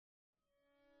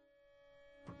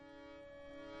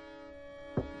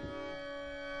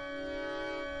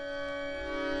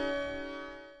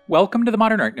Welcome to the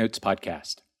Modern Art Notes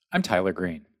podcast. I'm Tyler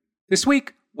Green. This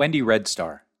week, Wendy Red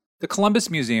Star. The Columbus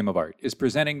Museum of Art is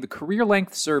presenting the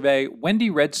career-length survey Wendy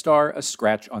Red Star, A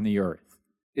Scratch on the Earth.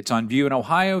 It's on view in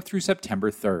Ohio through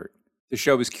September 3rd. The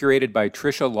show is curated by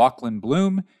Tricia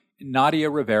Laughlin-Bloom and Nadia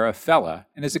Rivera-Fella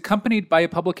and is accompanied by a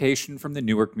publication from the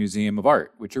Newark Museum of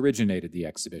Art, which originated the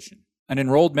exhibition. An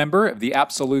enrolled member of the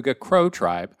Apsaluga Crow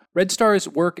tribe, Red Star's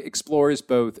work explores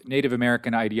both Native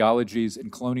American ideologies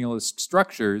and colonialist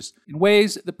structures in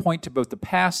ways that point to both the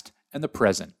past and the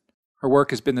present. Her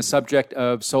work has been the subject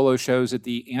of solo shows at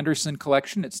the Anderson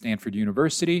Collection at Stanford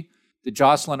University, the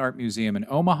Joslin Art Museum in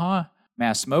Omaha,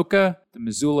 Mass MoCA, the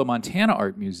Missoula, Montana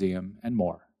Art Museum, and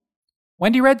more.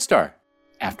 Wendy Red Star,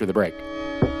 after the break.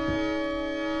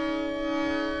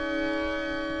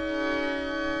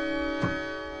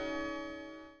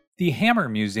 The Hammer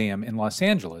Museum in Los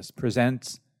Angeles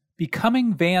presents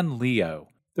Becoming Van Leo,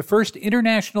 the first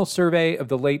international survey of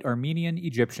the late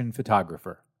Armenian-Egyptian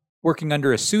photographer. Working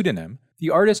under a pseudonym, the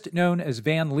artist known as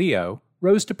Van Leo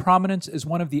rose to prominence as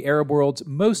one of the Arab world's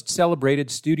most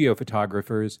celebrated studio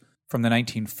photographers from the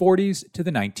 1940s to the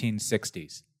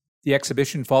 1960s. The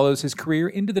exhibition follows his career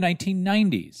into the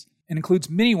 1990s and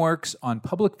includes many works on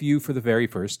public view for the very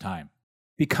first time.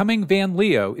 Becoming Van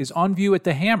Leo is on view at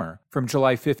the Hammer from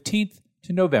July 15th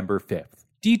to November 5th.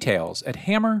 Details at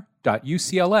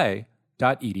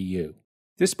hammer.ucla.edu.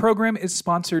 This program is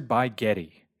sponsored by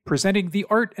Getty, presenting the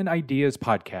Art and Ideas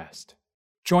podcast.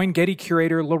 Join Getty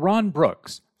curator LaRon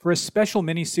Brooks for a special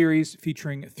miniseries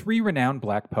featuring 3 renowned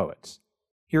Black poets.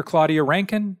 Hear Claudia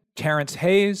Rankin, Terrence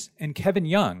Hayes, and Kevin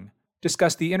Young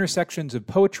discuss the intersections of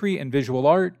poetry and visual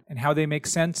art and how they make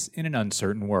sense in an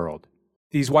uncertain world.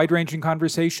 These wide-ranging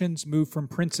conversations move from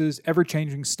Prince's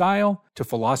ever-changing style to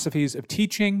philosophies of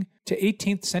teaching to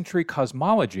 18th century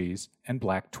cosmologies and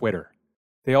Black Twitter.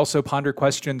 They also ponder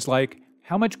questions like,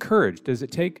 how much courage does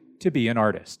it take to be an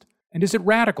artist? And is it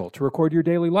radical to record your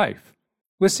daily life?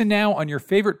 Listen now on your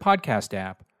favorite podcast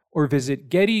app or visit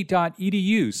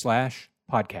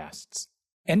getty.edu/podcasts.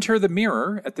 Enter the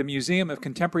Mirror at the Museum of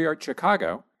Contemporary Art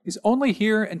Chicago is only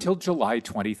here until July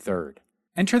 23rd.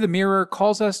 Enter the Mirror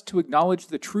calls us to acknowledge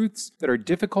the truths that are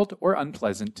difficult or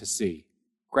unpleasant to see.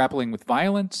 Grappling with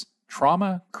violence,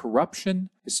 trauma, corruption,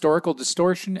 historical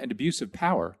distortion, and abuse of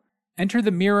power, Enter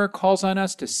the Mirror calls on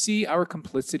us to see our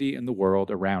complicity in the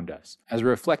world around us, as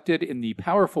reflected in the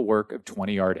powerful work of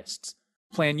 20 artists.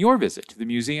 Plan your visit to the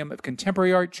Museum of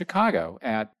Contemporary Art Chicago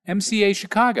at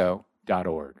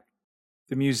mcachicago.org.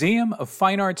 The Museum of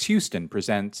Fine Arts Houston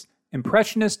presents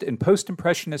Impressionist and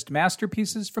Post-Impressionist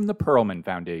Masterpieces from the Perelman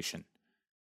Foundation.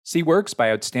 See works by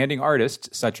outstanding artists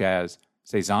such as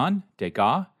Cézanne,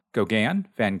 Degas, Gauguin,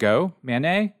 Van Gogh,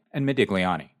 Manet, and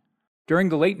Modigliani. During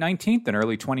the late 19th and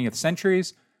early 20th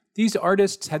centuries, these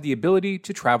artists had the ability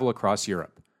to travel across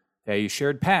Europe. They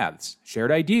shared paths, shared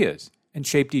ideas, and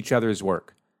shaped each other's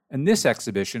work. And this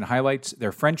exhibition highlights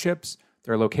their friendships,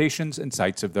 their locations, and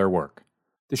sites of their work.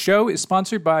 The show is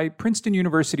sponsored by Princeton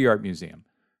University Art Museum,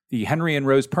 the Henry and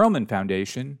Rose Perelman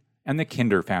Foundation, and the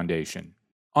Kinder Foundation.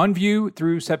 On view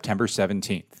through September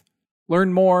 17th.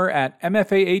 Learn more at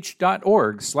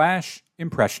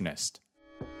mfah.org/impressionist.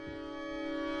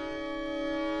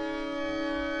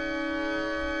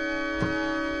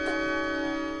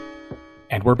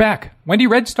 And we're back. Wendy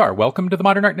Red Star, welcome to the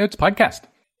Modern Art Notes podcast.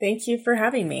 Thank you for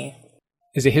having me.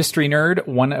 As a history nerd,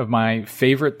 one of my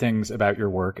favorite things about your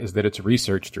work is that it's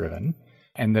research-driven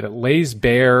and that it lays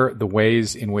bare the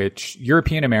ways in which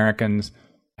European Americans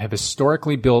have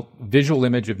historically built visual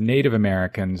image of Native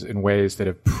Americans in ways that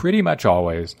have pretty much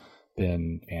always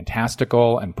been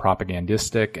fantastical and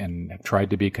propagandistic and have tried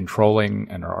to be controlling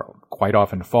and are quite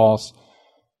often false.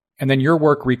 And then your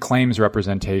work reclaims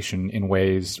representation in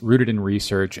ways rooted in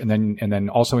research and then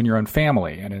also in your own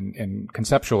family and in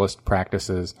conceptualist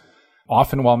practices,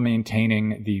 often while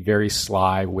maintaining the very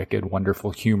sly, wicked,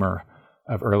 wonderful humor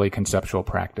of early conceptual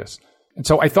practice. And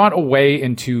so I thought a way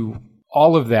into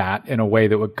all of that in a way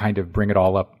that would kind of bring it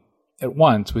all up at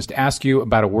once was to ask you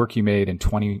about a work you made in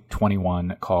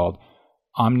 2021 called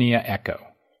Omnia Echo.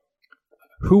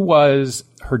 Who was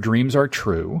Her Dreams Are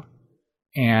True?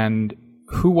 And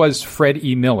who was Fred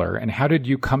E. Miller? And how did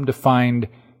you come to find,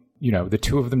 the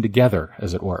two of them together,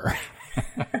 as it were?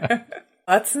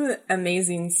 That's an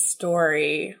amazing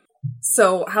story.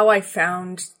 So how I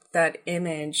found that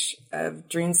image of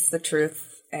Dreams the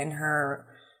Truth and her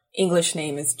English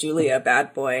name is Julia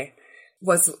Bad Boy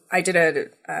was I did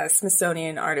a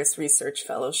Smithsonian Artist Research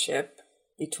Fellowship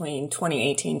between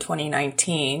 2018 and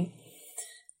 2019.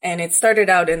 And it started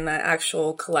out in the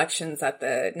actual collections at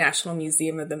the National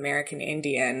Museum of the American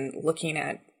Indian, looking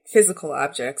at physical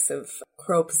objects of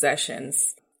Crow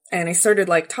possessions. And I started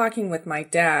like talking with my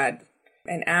dad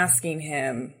and asking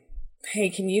him, hey,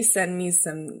 can you send me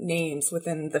some names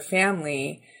within the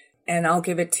family and I'll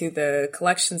give it to the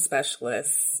collection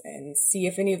specialists and see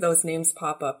if any of those names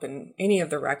pop up in any of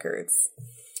the records.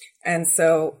 And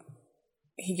so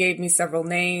he gave me several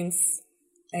names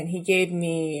and he gave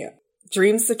me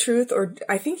Dreams the Truth, or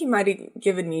I think he might have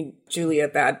given me Julia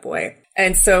Bad Boy.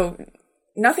 And so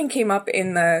nothing came up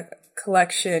in the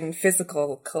collection,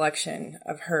 physical collection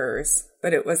of hers,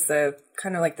 but it was the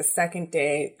kind of like the second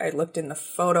day I looked in the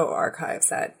photo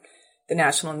archives at the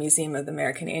National Museum of the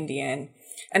American Indian.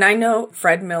 And I know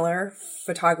Fred Miller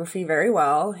photography very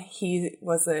well. He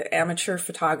was an amateur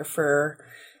photographer.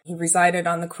 He resided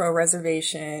on the Crow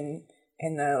Reservation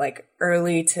in the like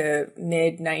early to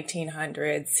mid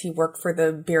 1900s. He worked for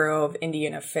the Bureau of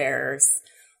Indian Affairs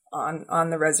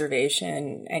on the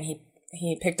reservation, and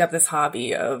he picked up this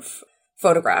hobby of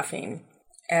photographing.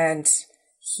 And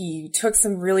he took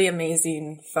some really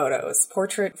amazing photos,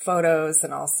 portrait photos,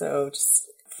 and also just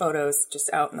photos just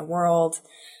out in the world.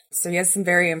 So he has some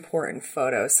very important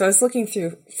photos. So I was looking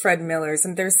through Fred Miller's,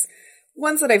 and there's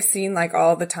ones that I've seen like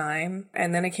all the time.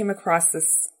 And then I came across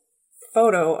this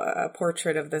photo, a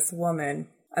portrait of this woman,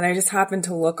 and I just happened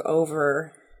to look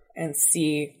over and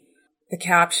see the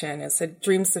caption. It said,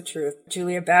 Dreams the Truth,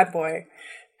 Julia Bad Boy.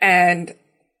 And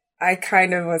I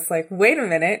kind of was like, wait a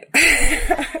minute,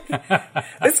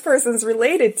 this person's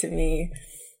related to me.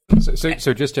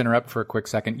 So just to interrupt for a quick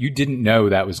second, you didn't know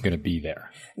that was going to be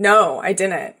there? No, I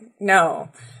didn't. No.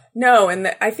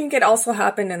 And I think it also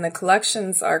happened in the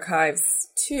collections archives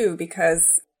too,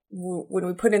 because when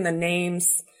we put in the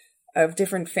names of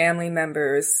different family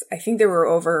members, I think there were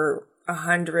over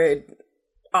 100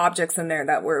 objects in there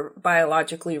that were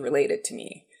biologically related to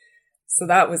me. So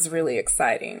that was really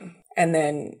exciting. And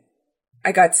then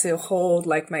I got to hold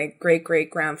like my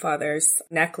great-great-grandfather's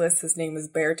necklace. His name was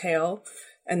Beartail.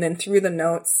 And then through the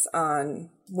notes on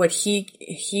what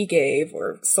he gave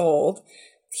or sold,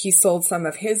 he sold some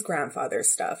of his grandfather's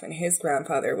stuff, and his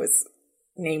grandfather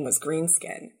name was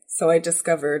Greenskin. So I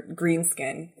discovered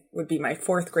Greenskin would be my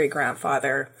fourth great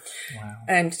grandfather. Wow.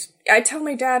 And I tell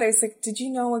my dad, I was like, did you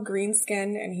know a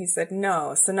Greenskin? And he said,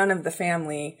 no. So none of the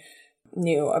family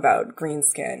knew about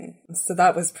Greenskin. So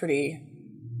that was pretty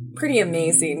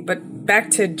amazing. But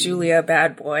back to Julia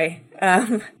Bad Boy.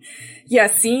 Yeah,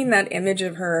 seeing that image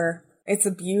of her, it's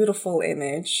a beautiful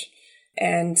image.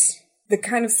 And the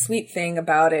kind of sweet thing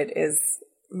about it is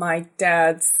my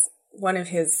dad's, one of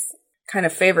his kind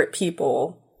of favorite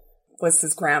people was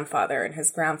his grandfather, and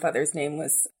his grandfather's name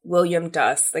was William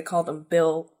Dust. They called him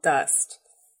Bill Dust.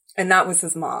 And that was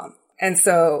his mom. And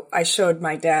so I showed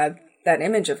my dad that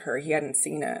image of her. He hadn't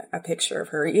seen a picture of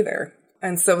her either.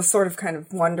 And so it was sort of kind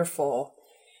of wonderful.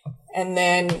 And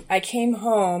then I came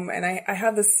home, and I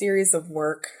had this series of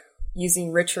work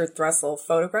using Richard Thrussell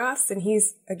photographs. And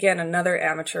he's, again, another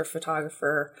amateur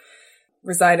photographer,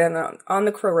 resided on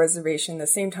the Crow Reservation the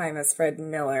same time as Fred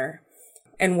Miller,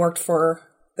 and worked for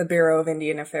the Bureau of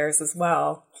Indian Affairs as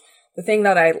well. The thing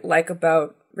that I like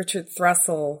about Richard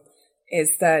Thrussell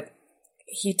is that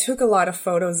he took a lot of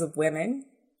photos of women,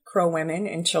 Crow women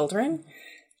and children,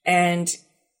 and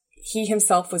he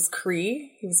himself was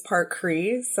Cree. He was part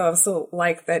Cree, so I also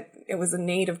like that it was a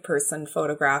native person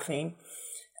photographing.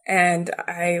 And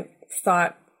I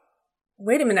thought,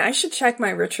 wait a minute, I should check my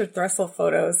Richard Thrussell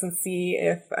photos and see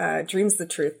if Dreams the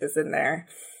Truth is in there.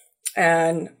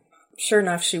 And sure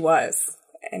enough, she was.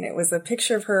 And it was a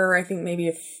picture of her, I think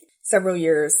maybe several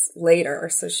years later,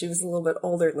 so she was a little bit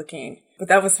older looking. But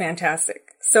that was fantastic.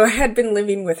 So I had been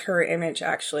living with her image,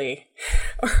 actually,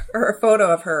 or a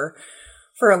photo of her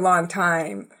for a long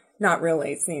time, not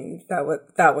realizing that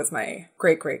was my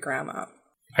great-great-grandma.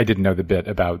 I didn't know the bit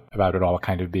about it all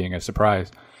kind of being a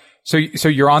surprise. So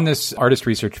you're on this artist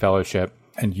research fellowship,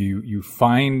 and you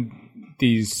find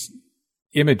these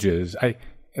images.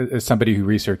 As somebody who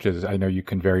researches, I know you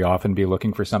can very often be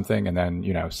looking for something, and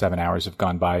then 7 hours have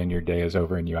gone by and your day is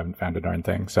over and you haven't found a darn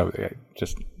thing. So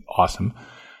just awesome.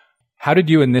 How did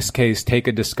you, in this case, take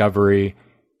a discovery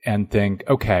and think,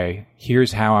 okay,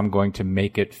 here's how I'm going to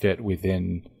make it fit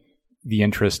within the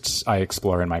interests I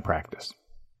explore in my practice?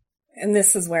 And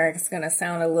this is where it's going to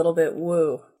sound a little bit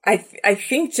woo. I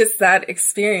think just that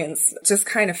experience just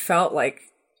kind of felt like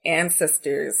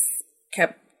ancestors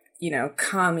kept,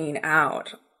 coming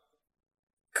out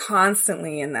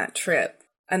constantly in that trip.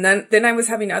 And then I was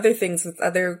having other things with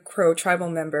other Crow tribal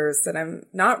members that I'm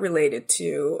not related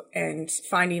to, and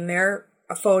finding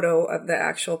a photo of the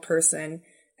actual person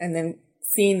and then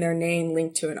seeing their name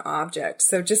linked to an object.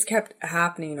 So it just kept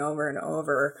happening over and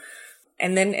over.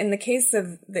 And then in the case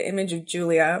of the image of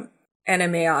Julia,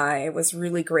 NMAI was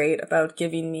really great about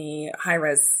giving me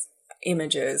high-res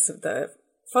images of the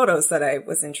photos that I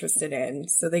was interested in.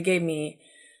 So they gave me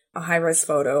a high-res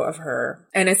photo of her,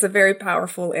 and it's a very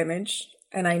powerful image,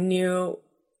 and I knew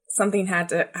something had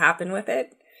to happen with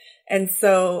it. And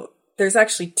so there's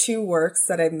actually 2 works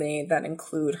that I made that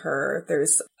include her.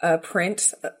 There's a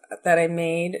print that I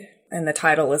made, and the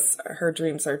title is Her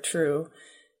Dreams Are True,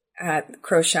 at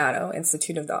Crow Shadow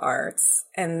Institute of the Arts.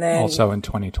 And then also in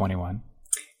 2021.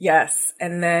 Yes.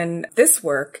 And then this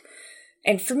work.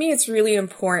 And for me, it's really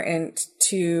important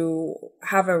to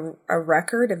have a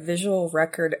record, a visual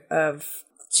record of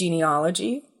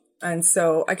genealogy. And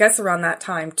so I guess around that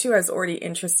time too, I was already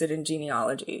interested in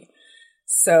genealogy.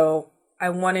 So I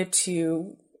wanted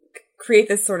to create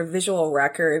this sort of visual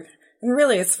record. And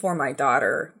really it's for my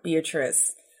daughter,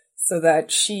 Beatrice, so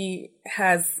that she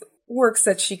has works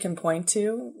that she can point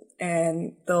to,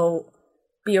 and they'll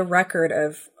be a record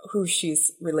of who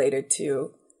she's related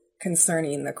to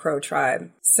concerning the Crow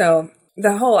tribe. So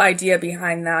the whole idea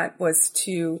behind that was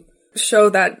to show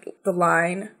that the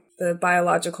line, the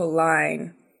biological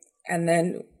line, and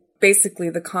then basically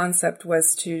the concept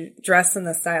was to dress in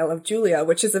the style of Julia,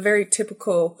 which is a very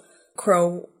typical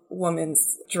Crow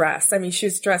woman's dress. I mean, she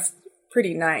was dressed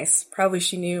pretty nice. Probably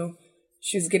she knew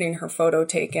she was getting her photo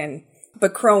taken.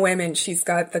 But Crow women, she's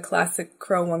got the classic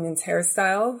Crow woman's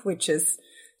hairstyle, which is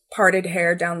parted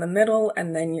hair down the middle,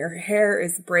 and then your hair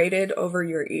is braided over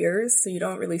your ears, so you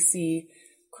don't really see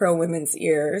Crow women's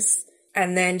ears.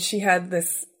 And then she had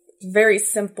this very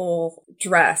simple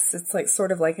dress. It's like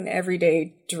sort of like an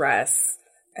everyday dress.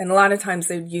 And a lot of times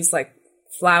they would use like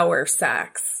flower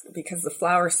sacks, because the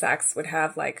flower sacks would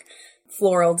have like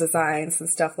floral designs and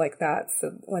stuff like that.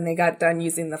 So when they got done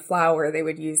using the flower, they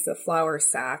would use the flower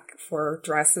sack for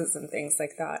dresses and things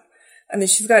like that. And then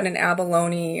she's got an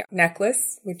abalone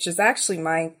necklace, which is actually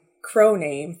my Crow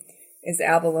name is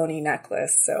Abalone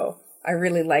Necklace. So I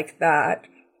really like that.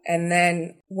 And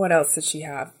then what else did she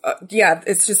have? Yeah,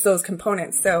 it's just those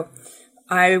components. So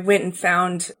I went and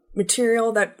found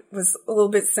material that was a little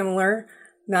bit similar,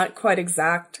 not quite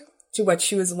exact to what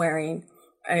she was wearing,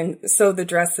 and sewed the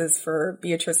dresses for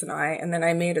Beatrice and I. And then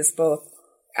I made us both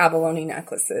abalone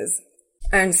necklaces.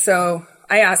 And so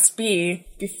I asked Bea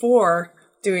before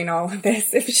doing all of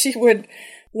this if she would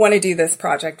want to do this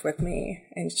project with me.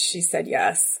 And she said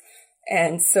yes.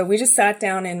 And so we just sat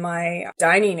down in my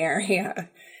dining area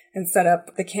and set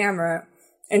up the camera.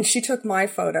 And she took my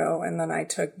photo, and then I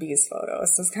took Bea's photo.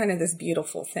 So it's kind of this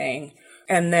beautiful thing.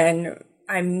 And then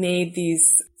I made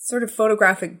these sort of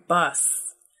photographic busts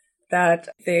that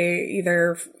they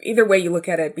either way you look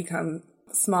at it become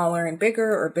smaller and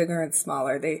bigger, or bigger and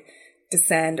smaller. They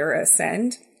descend or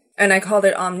ascend. And I called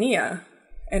it Omnia.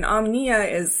 And Omnia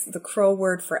is the Crow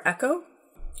word for echo.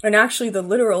 And actually the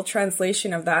literal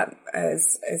translation of that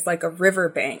is like a river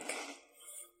bank.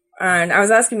 And I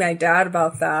was asking my dad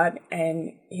about that,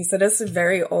 and he said it's a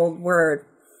very old word.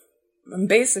 And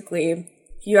basically,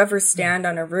 if you ever stand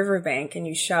on a riverbank and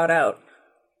you shout out,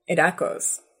 it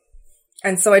echoes.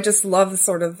 And so I just love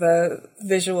sort of the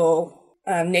visual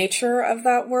nature of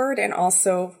that word, and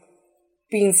also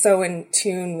being so in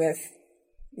tune with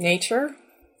nature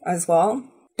as well.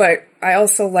 But I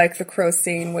also like the Crow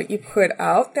saying, what you put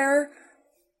out there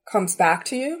comes back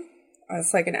to you.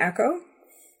 It's like an echo.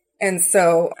 And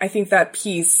so I think that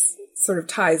piece sort of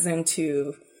ties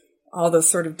into all those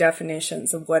sort of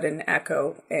definitions of what an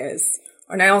echo is.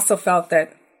 And I also felt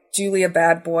that Julia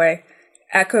Bad Boy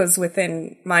echoes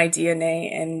within my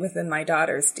DNA and within my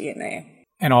daughter's DNA.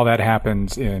 And all that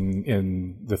happens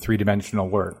in the three-dimensional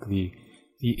work. The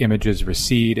images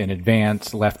recede and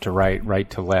advance, left to right, right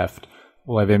to left.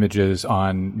 We'll have images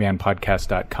on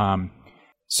manpodcast.com.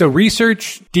 So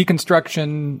research,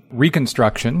 deconstruction,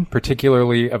 reconstruction,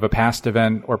 particularly of a past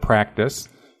event or practice,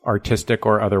 artistic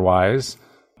or otherwise,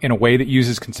 in a way that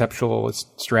uses conceptual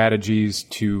strategies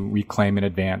to reclaim and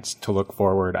advance, to look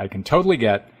forward. I can totally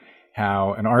get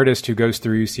how an artist who goes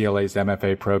through UCLA's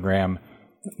MFA program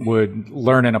would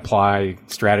learn and apply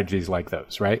strategies like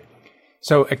those, right?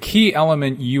 So a key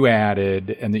element you added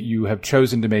and that you have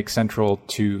chosen to make central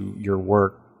to your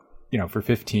work, for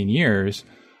 15 years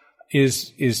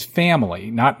is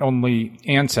family, not only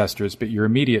ancestors, but your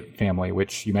immediate family,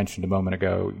 which you mentioned a moment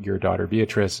ago, your daughter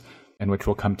Beatrice, and which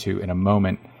we'll come to in a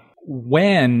moment.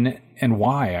 When and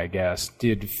why, I guess,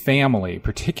 did family,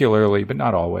 particularly, but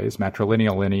not always,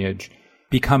 matrilineal lineage,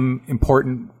 become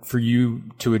important for you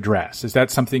to address? Is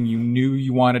that something you knew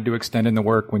you wanted to extend in the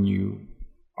work when you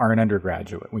are an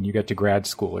undergraduate, when you get to grad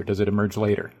school, or does it emerge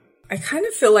later? I kind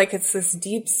of feel like it's this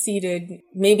deep-seated,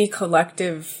 maybe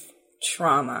collective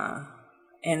trauma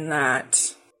in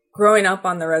that growing up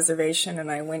on the reservation,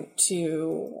 and I went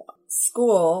to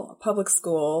school, public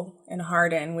school in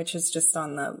Hardin, which is just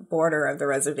on the border of the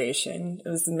reservation. It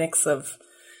was a mix of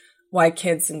white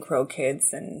kids and Crow kids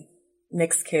and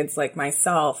mixed kids like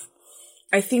myself.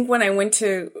 I think when I went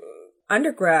to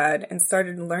undergrad and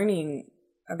started learning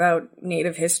about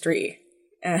Native history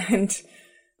and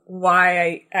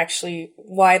why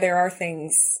there are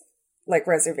things like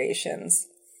reservations,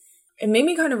 it made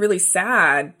me kind of really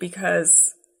sad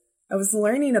because I was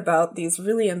learning about these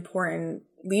really important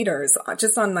leaders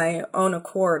just on my own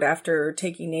accord after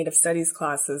taking Native studies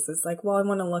classes. It's like, well, I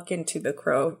want to look into the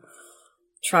Crow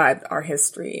tribe, our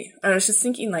history. And I was just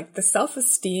thinking, like, the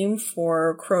self-esteem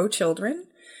for Crow children,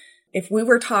 if we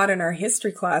were taught in our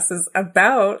history classes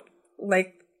about,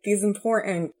 like, these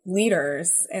important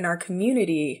leaders in our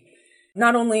community,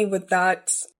 not only would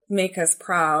that make us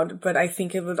proud, but I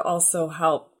think it would also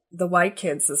help the white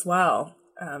kids as well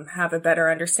have a better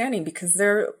understanding, because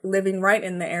they're living right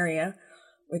in the area,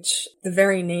 which the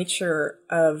very nature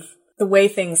of the way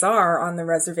things are on the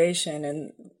reservation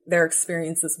and their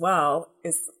experience as well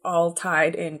is all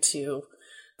tied into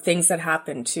things that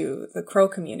happen to the Crow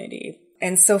community.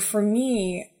 And so for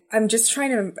me, I was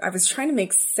trying to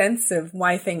make sense of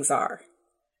why things are.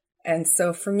 And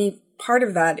so for me, part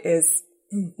of that is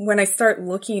when I start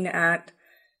looking at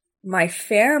my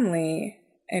family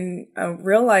and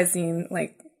realizing,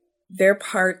 like, they're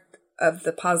part of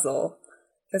the puzzle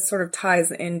that sort of ties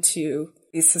into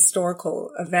these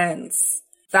historical events.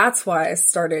 That's why I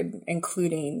started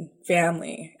including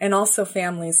family, and also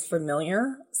family's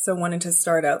familiar. So wanted to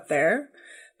start out there.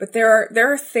 But there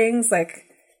are things like,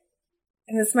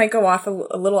 and this might go off a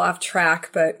little off track,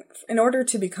 but in order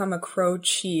to become a Crow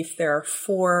chief, there are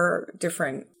 4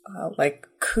 different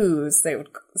coups, they would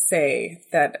say,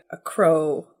 that a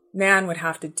Crow man would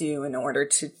have to do in order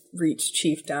to reach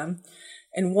chiefdom.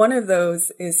 And one of those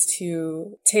is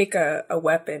to take a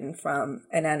weapon from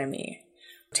an enemy,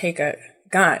 take a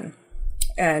gun.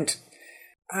 And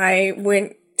I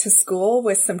went to school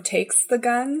with some takes the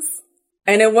guns.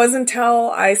 And it wasn't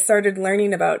until I started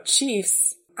learning about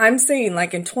chiefs, I'm saying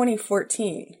like in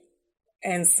 2014.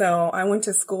 And so I went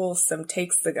to school some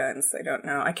takes the guns.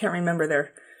 I can't remember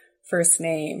their first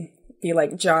name. Be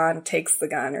like John takes the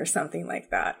gun or something like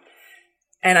that.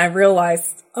 And I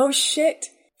realized, oh shit,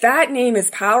 that name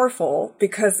is powerful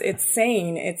because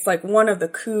it's like one of the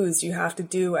coups you have to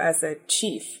do as a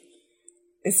chief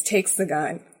is takes the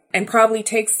gun, and probably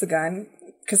takes the gun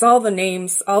because all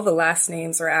the last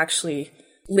names are actually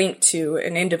linked to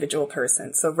an individual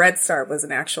person. So Red Star was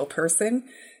an actual person,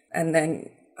 and then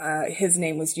his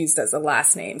name was used as a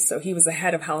last name. So he was a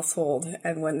head of household.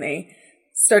 And when they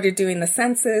started doing the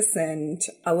census and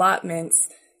allotments,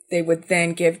 they would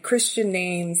then give Christian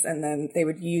names, and then they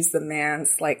would use the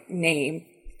man's name,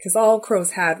 because all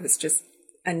Crows had was just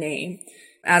a name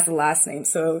as a last name.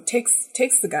 So takes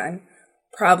the gun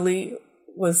probably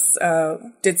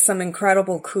did some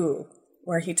incredible coup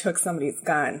where he took somebody's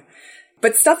gun.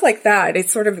 But stuff like that, it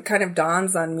sort of kind of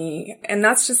dawns on me. And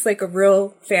that's just like a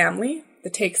real family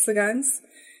that takes the guns.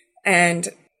 And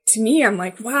to me, I'm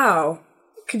like, wow,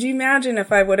 could you imagine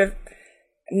if I would have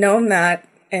known that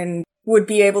and would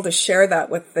be able to share that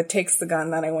with the takes the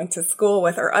gun that I went to school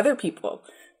with, or other people.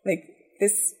 Like,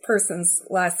 this person's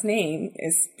last name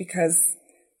is because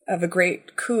of a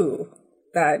great coup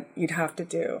that you'd have to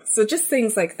do. So just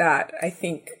things like that, I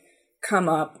think, come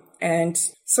up and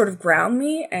sort of ground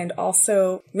me and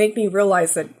also make me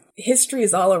realize that history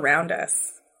is all around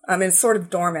us. It's sort of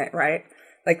dormant, right?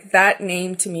 Like, that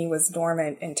name to me was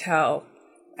dormant until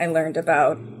I learned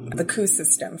about the coup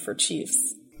system for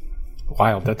chiefs.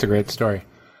 Wild. That's a great story.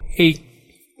 A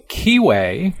key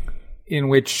way in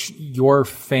which your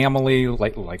family,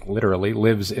 like literally,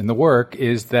 lives in the work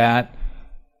is that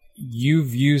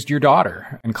you've used your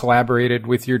daughter and collaborated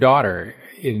with your daughter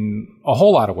in a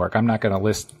whole lot of work. I'm not going to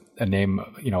list a name,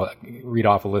 read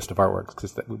off a list of artworks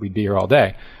because we'd be here all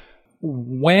day.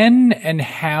 When and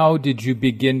how did you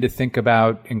begin to think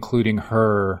about including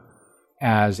her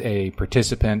as a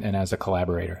participant and as a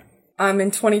collaborator? In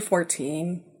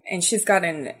 2014. And she's got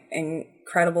an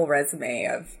incredible resume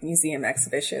of museum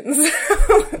exhibitions,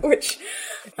 which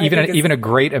even a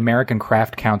great American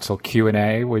Craft Council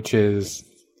Q&A, which is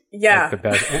the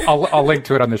best. I'll link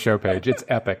to it on the show page. It's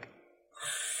epic.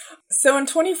 So in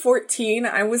 2014,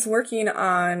 I was working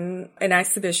on an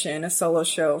exhibition, a solo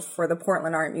show for the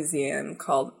Portland Art Museum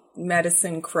called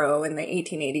Medicine Crow and the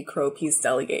 1880 Crow Peace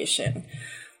Delegation.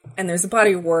 And there's a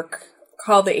body of work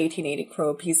called the 1880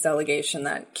 Crow Peace Delegation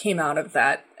that came out of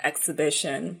that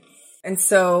exhibition. And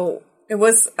so it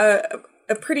was a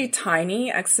a pretty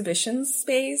tiny exhibition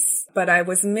space, but I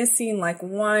was missing like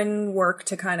one work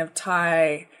to kind of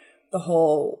tie the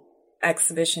whole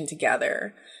exhibition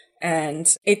together.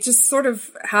 And it just sort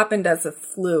of happened as a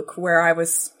fluke where I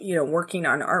was, working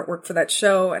on artwork for that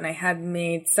show, and I had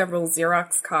made several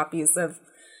Xerox copies of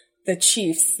the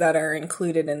chiefs that are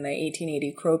included in the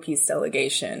 1880 Crow Piece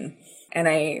delegation. And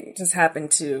I just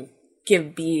happened to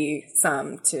give B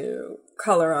some to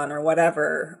color on or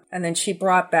whatever. And then she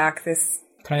brought back this.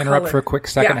 Can I interrupt for a quick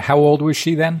second? Yeah. How old was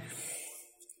she then?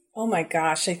 Oh my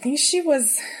gosh. I think she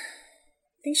was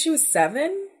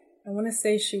 7. I want to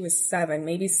say she was 7,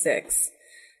 maybe 6.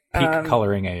 Peak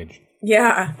coloring age.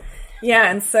 Yeah. Yeah.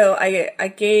 And so I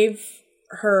gave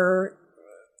her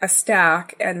a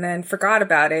stack and then forgot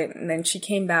about it. And then she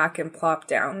came back and plopped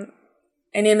down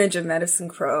an image of Medicine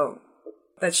Crow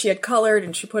that she had colored,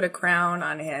 and she put a crown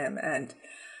on him. And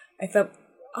I thought,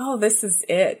 oh, this is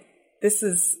it. This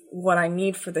is what I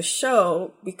need for the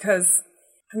show, because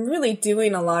I'm really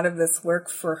doing a lot of this work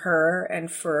for her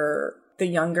and for the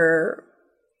younger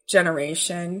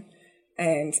generation.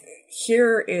 And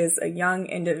here is a young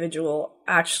individual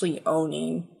actually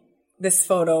owning this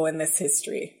photo and this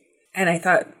history. And I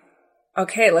thought,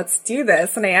 okay, let's do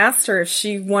this. And I asked her if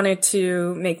she wanted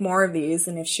to make more of these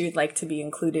and if she would like to be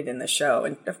included in the show.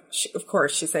 And of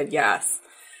course, she said yes.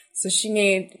 So she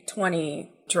made 20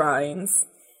 drawings.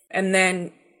 And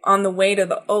then on the way to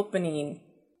the opening,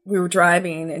 we were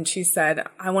driving and she said,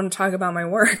 I want to talk about my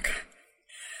work.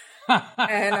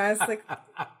 And I was like,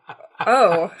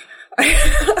 oh,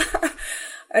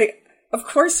 of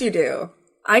course you do.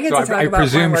 I get to talk about my work.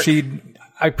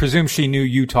 I presume she knew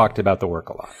you talked about the work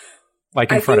a lot,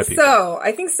 like in front of people.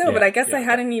 I think so, but I guess I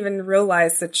hadn't even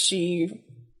realized that she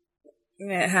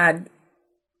had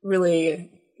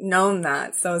really known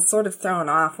that. So I was sort of thrown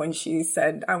off when she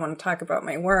said, I want to talk about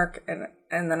my work.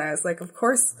 And then I was like, of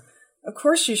course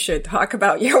you should talk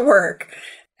about your work.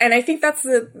 And I think that's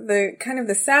the kind of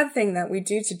the sad thing that we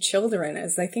do to children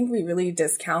is I think we really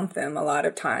discount them a lot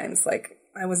of times. Like,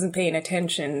 I wasn't paying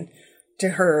attention to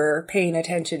her, paying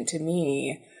attention to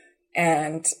me.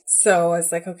 And so I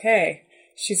was like, okay,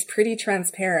 she's pretty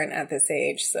transparent at this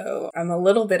age. So I'm a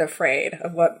little bit afraid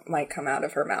of what might come out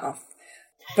of her mouth.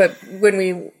 But when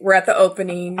we were at the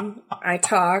opening, I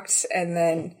talked, and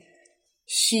then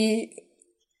she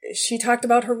talked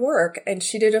about her work, and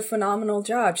she did a phenomenal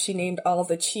job. She named all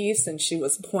the chiefs, and she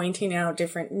was pointing out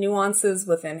different nuances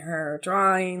within her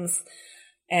drawings.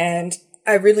 And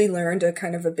I really learned a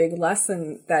kind of a big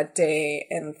lesson that day,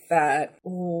 and that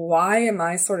why am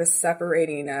I sort of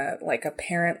separating a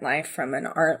parent life from an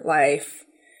art life?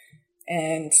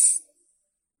 And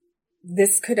we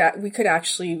could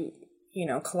actually,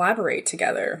 collaborate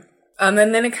together. And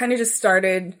then it kind of just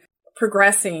started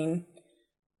progressing,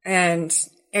 and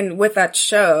with that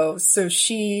show, so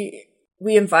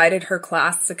we invited her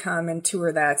class to come and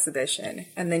tour the exhibition.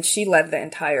 And then she led the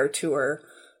entire tour,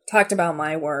 talked about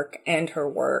my work and her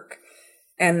work.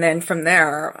 And then from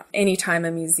there, anytime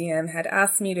a museum had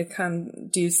asked me to come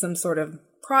do some sort of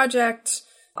project,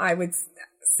 I would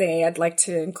say I'd like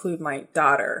to include my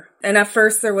daughter. And at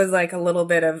first there was like a little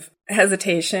bit of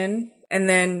hesitation. And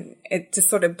then it just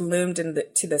sort of bloomed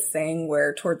into this thing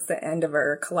where towards the end of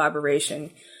our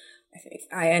collaboration, I think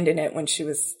I ended it when she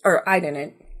was, or I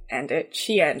didn't end it,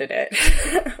 she ended it.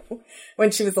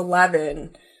 When she was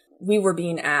 11, we were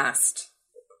being asked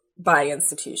by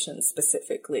institutions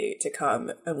specifically to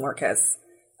come and work as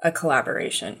a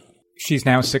collaboration. She's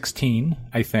now 16,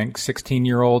 I think.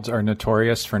 16-year-olds are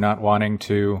notorious for not wanting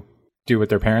to do what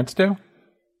their parents do.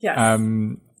 Yes.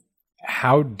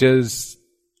 How does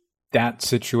that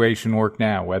situation work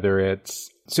now? Whether it's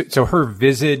so her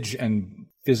visage and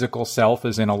physical self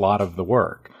is in a lot of the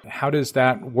work. How does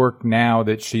that work now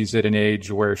that she's at an age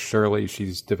where surely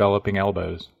she's developing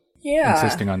elbows? Yeah.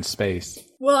 Insisting on space.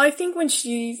 Well, I think when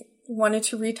she wanted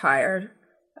to retire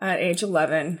at age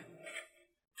 11.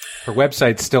 Her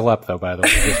website's still up, though, by the way,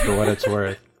 just for what it's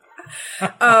worth.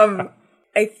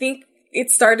 I think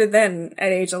it started then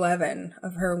at age 11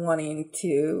 of her wanting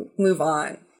to move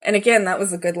on. And again, that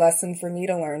was a good lesson for me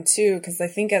to learn too, because I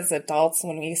think as adults,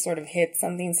 when we sort of hit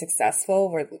something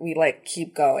successful, we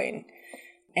keep going.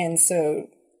 And so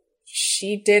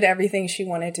she did everything she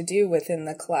wanted to do within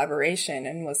the collaboration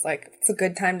and was like, it's a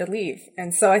good time to leave.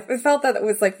 And so I felt that it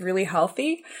was really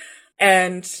healthy.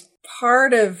 And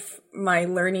part of my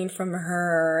learning from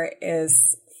her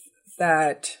is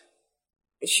that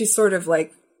she sort of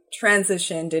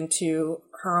transitioned into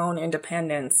her own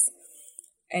independence.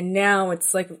 And now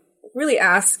it's really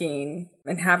asking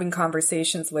and having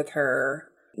conversations with her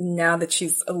now that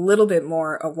she's a little bit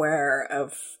more aware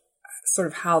of sort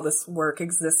of how this work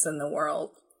exists in the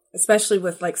world, especially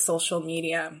with like social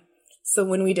media. So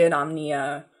when we did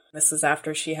Omnia, this was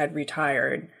after she had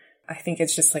retired. I think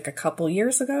it's just like a couple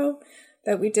years ago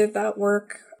that we did that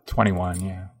work. 21,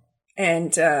 yeah.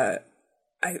 And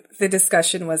the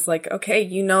discussion was like, okay,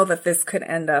 you know that this could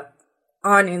end up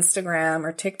on Instagram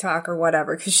or TikTok or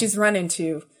whatever, because she's run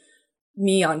into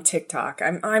me on TikTok.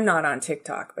 I'm not on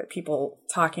TikTok, but people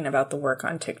talking about the work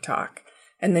on TikTok,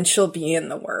 and then she'll be in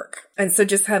the work. And so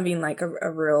just having like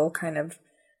a real kind of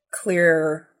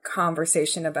clear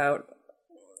conversation about,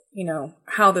 you know,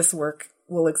 how this work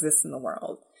will exist in the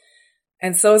world.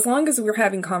 And so as long as we're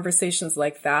having conversations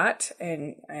like that,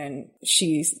 and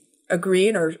she's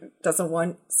agreed or doesn't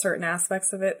want certain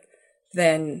aspects of it,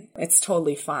 then it's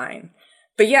totally fine.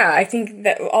 But yeah, I think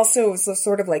that also so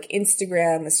sort of like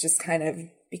Instagram is just kind of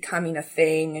becoming a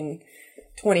thing in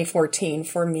 2014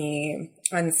 for me.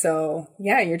 And so,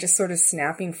 yeah, you're just sort of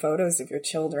snapping photos of your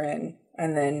children.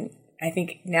 And then I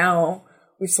think now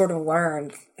we've sort of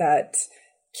learned that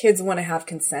kids want to have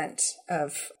consent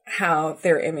of how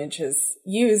their image is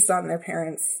used on their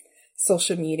parents'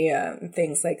 social media and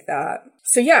things like that.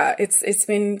 So yeah, it's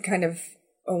been kind of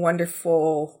a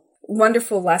wonderful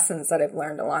lessons that I've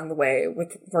learned along the way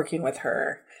with working with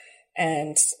her.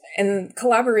 And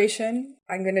collaboration,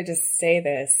 I'm going to just say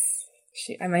this,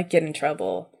 I might get in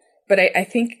trouble, but I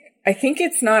think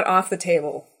it's not off the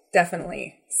table,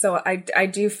 definitely. So I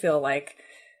do feel like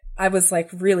I was like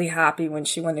really happy when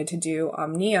she wanted to do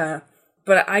Omnia,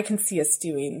 but I can see us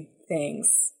doing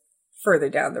things further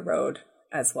down the road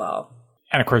as well.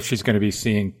 And of course, she's going to be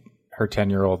seeing her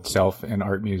 10-year-old self in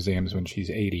art museums when she's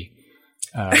 80.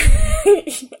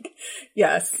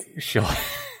 Yes.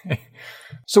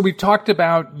 So we've talked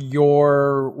about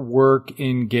your work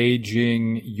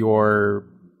engaging your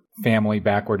family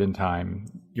backward in time,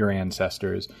 your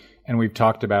ancestors, and we've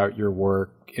talked about your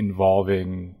work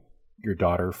involving your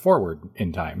daughter forward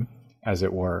in time, as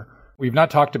it were. We've not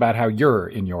talked about how you're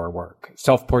in your work.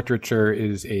 Self-portraiture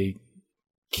is a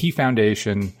key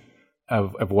foundation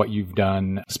of what you've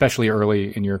done, especially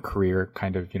early in your career,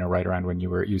 kind of, you know, right around when you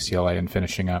were at UCLA and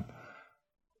finishing up.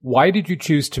 Why did you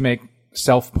choose to make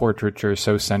self-portraiture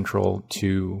so central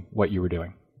to what you were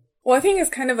doing? Well, I think it's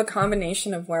kind of a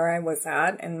combination of where I was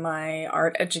at in my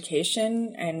art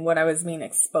education and what I was being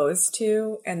exposed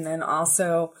to, and then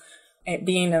also it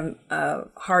being a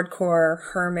hardcore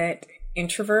hermit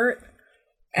introvert,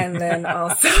 and then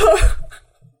also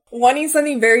wanting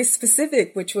something very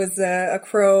specific, which was a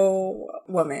Crow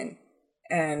woman.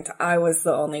 And I was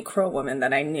the only Crow woman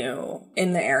that I knew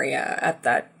in the area at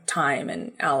that time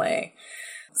in LA.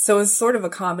 So it was sort of a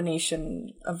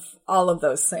combination of all of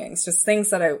those things, just things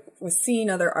that I was seeing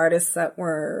other artists that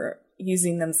were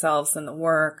using themselves in the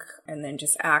work, and then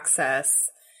just access,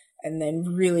 and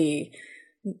then really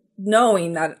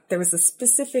knowing that there was a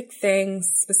specific thing,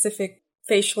 specific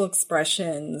facial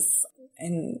expressions,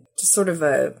 and just sort of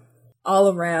a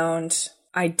all-around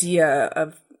idea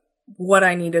of what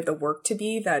I needed the work to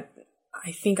be, that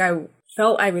I think I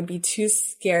felt I would be too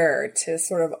scared to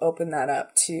sort of open that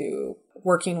up to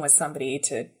working with somebody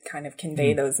to kind of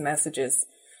convey those messages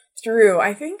through.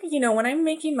 I think, you know, when I'm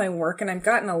making my work, and I've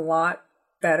gotten a lot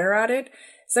better at it,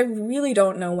 is I really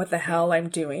don't know what the hell I'm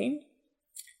doing.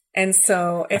 And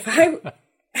so if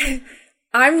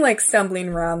I'm like stumbling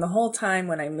around the whole time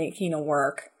when I'm making a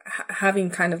work, having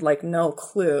kind of like no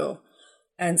clue.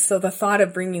 And so the thought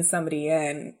of bringing somebody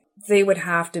in, they would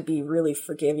have to be really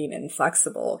forgiving and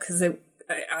flexible, because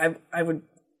I would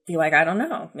be like, I don't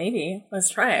know, maybe let's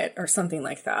try it or something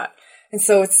like that. And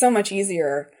so it's so much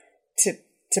easier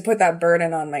to put that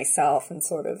burden on myself and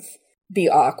sort of be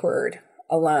awkward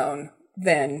alone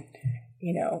than,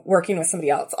 you know, working with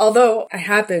somebody else. Although I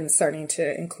have been starting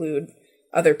to include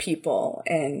other people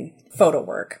in photo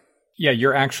work. Yeah,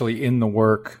 you're actually in the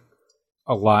work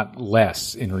a lot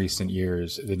less in recent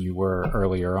years than you were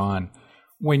earlier on.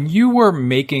 When you were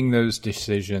making those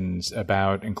decisions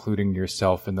about including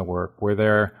yourself in the work, were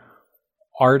there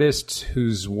artists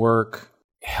whose work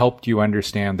helped you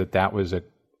understand that that was a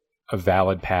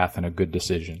valid path and a good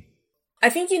decision? I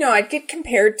think, you know, I'd get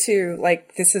compared to,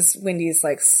 like, this is Wendy's,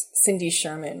 like, Cindy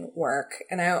Sherman work.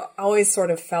 And I always sort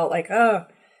of felt like, oh,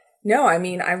 no, I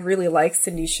mean, I really like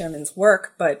Cindy Sherman's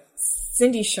work, but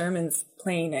Cindy Sherman's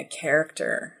playing a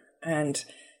character. And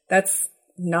that's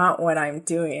not what I'm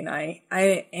doing. I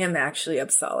am actually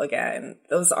Upsalaga, and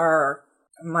those are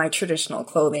my traditional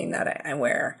clothing that I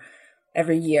wear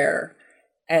every year.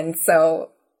 And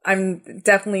so I'm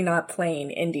definitely not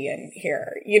playing Indian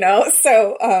here, you know?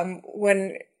 So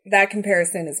when that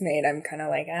comparison is made, I'm kind of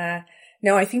like,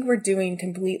 no, I think we're doing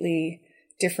completely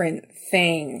different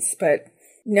things. But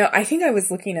no, I think I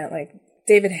was looking at like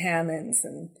David Hammond's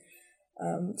and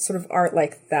sort of art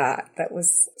like that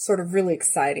was sort of really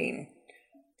exciting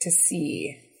to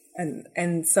see.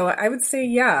 And so I would say,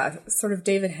 yeah, sort of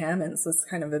David Hammond's was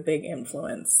kind of a big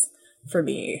influence for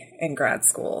me in grad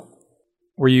school.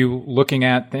 Were you looking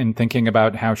at and thinking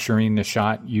about how Shireen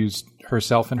Nishat used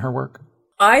herself in her work?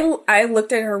 I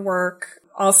looked at her work,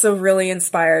 also really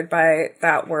inspired by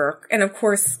that work. And of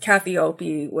course, Kathy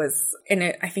Opie was in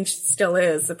it. I think she still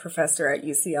is a professor at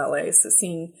UCLA. So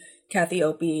seeing Kathy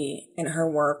Opie in her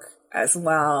work as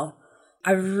well.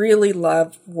 I really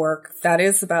love work that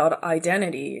is about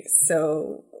identity.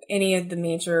 So any of the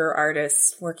major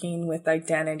artists working with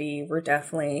identity were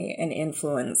definitely an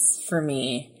influence for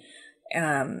me.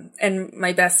 And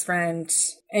my best friend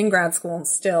in grad school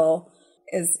still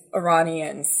is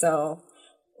Iranian. So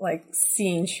like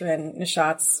seeing Shireen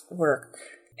Nishat's work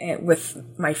with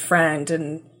my friend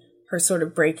and her sort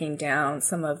of breaking down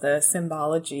some of the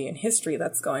symbology and history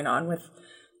that's going on with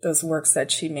those works that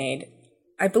she made.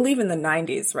 I believe in the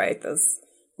 90s, right? Those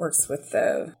works with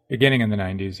the... Beginning in the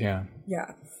 90s, yeah.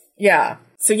 Yeah. Yeah.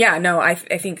 So yeah, no, I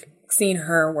think seeing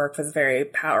her work was very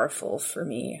powerful for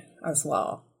me as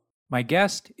well. My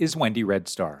guest is Wendy Red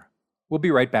Star. We'll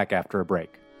be right back after a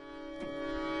break.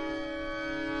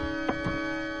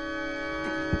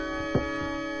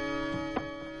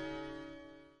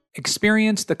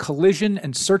 Experience the collision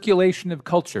and circulation of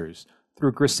cultures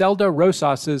through Griselda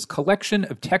Rosas's collection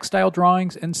of textile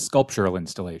drawings and sculptural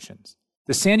installations.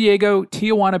 The San Diego,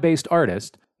 Tijuana-based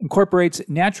artist incorporates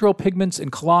natural pigments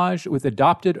and collage with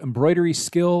adopted embroidery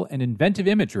skill and inventive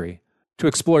imagery to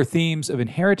explore themes of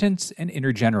inheritance and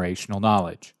intergenerational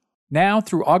knowledge. Now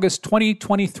through August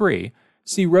 2023,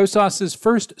 see Rosas's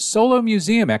first solo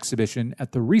museum exhibition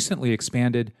at the recently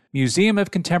expanded Museum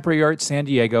of Contemporary Art San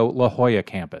Diego La Jolla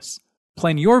campus.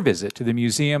 Plan your visit to the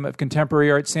Museum of Contemporary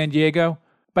Art San Diego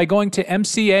by going to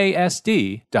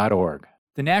mcasd.org.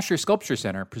 The Nasher Sculpture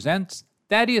Center presents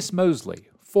Thaddeus Mosley,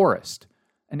 Forest,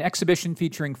 an exhibition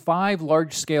featuring 5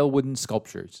 large-scale wooden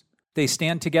sculptures. They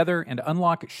stand together and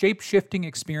unlock shape-shifting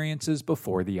experiences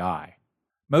before the eye.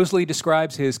 Mosley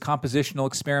describes his compositional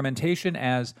experimentation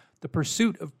as the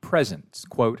pursuit of presence,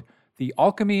 quote, the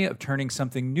alchemy of turning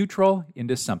something neutral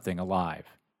into something alive.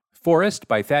 Forest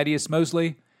by Thaddeus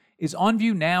Mosley is on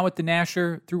view now at the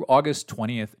Nasher through August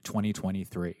 20th,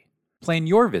 2023. Plan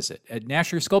your visit at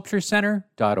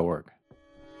NasherSculptureCenter.org.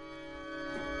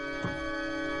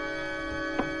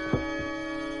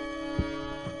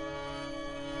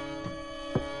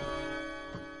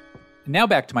 And now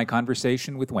back to my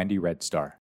conversation with Wendy Red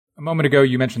Star. A moment ago,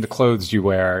 you mentioned the clothes you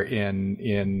wear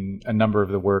in a number of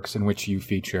the works in which you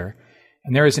feature.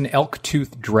 And there is an elk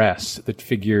tooth dress that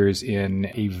figures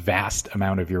in a vast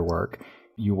amount of your work.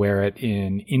 You wear it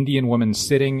in Indian Woman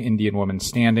Sitting, Indian Woman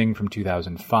Standing from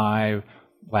 2005,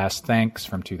 Last Thanks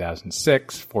from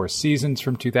 2006, Four Seasons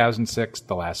from 2006,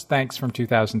 The Last Thanks from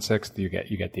 2006. You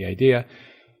get the idea.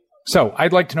 So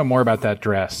I'd like to know more about that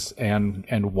dress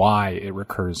and why it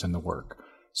recurs in the work.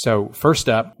 So first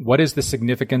up, what is the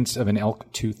significance of an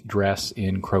elk tooth dress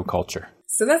in Crow culture?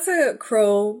 So that's a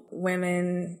Crow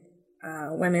women's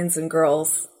and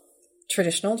girls'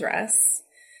 traditional dress.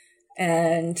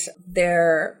 And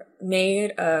they're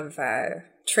made of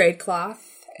trade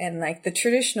cloth. And like the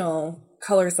traditional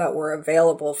colors that were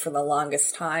available for the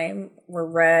longest time were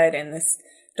red and this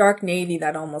dark navy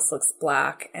that almost looks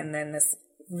black. And then this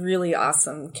really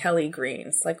awesome Kelly green.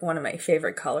 It's like one of my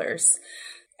favorite colors.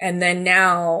 And then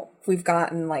now we've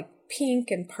gotten like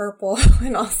pink and purple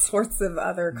and all sorts of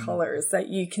other colors that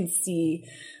you can see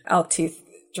elk tooth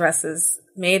dresses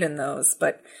made in those.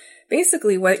 But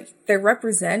basically what they're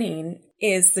representing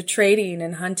is the trading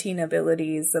and hunting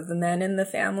abilities of the men in the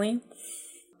family.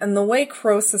 And the way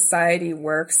Crow society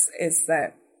works is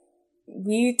that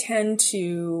we tend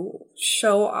to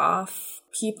show off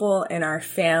people in our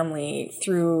family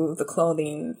through the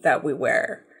clothing that we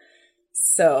wear.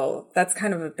 So that's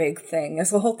kind of a big thing. There's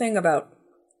the whole thing about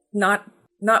not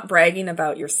bragging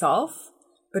about yourself,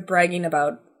 but bragging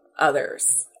about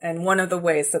others. And one of the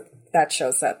ways that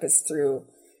shows up is through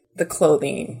the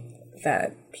clothing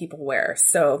that people wear.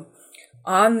 So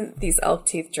on these elk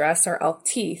teeth dress are elk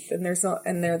teeth, and they're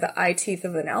the eye teeth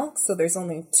of an elk. So there's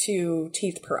only 2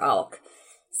 teeth per elk.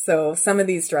 So some of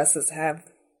these dresses have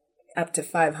up to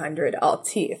 500 elk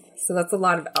teeth. So that's a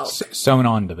lot of elk. Sewn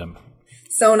onto them.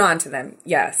 Sewn onto them,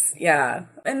 yes, yeah.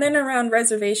 And then around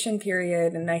reservation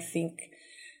period, and I think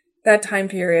that time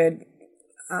period,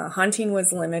 hunting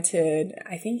was limited.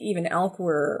 I think even elk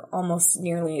were almost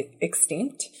nearly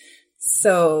extinct.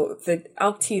 So the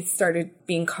elk teeth started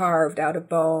being carved out of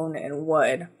bone and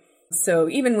wood. So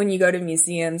even when you go to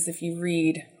museums, if you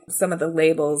read some of the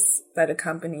labels that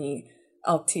accompany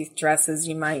elk teeth dresses,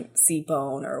 you might see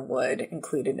bone or wood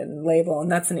included in the label.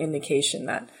 And that's an indication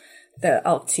that the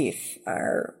elk teeth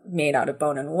are made out of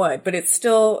bone and wood. But it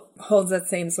still holds that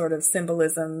same sort of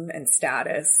symbolism and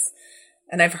status.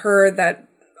 And I've heard that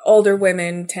older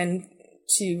women tend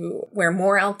to wear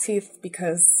more elk teeth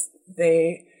because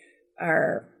they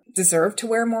deserve to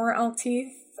wear more elk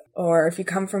teeth, or if you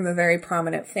come from a very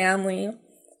prominent family.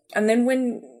 And then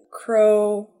when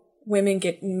Crow women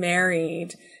get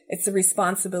married, it's the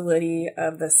responsibility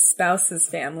of the spouse's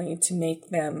family to make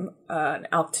them an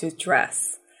elk tooth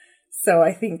dress. So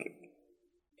I think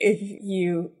if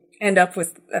you end up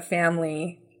with a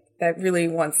family that really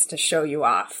wants to show you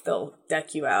off, they'll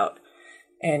deck you out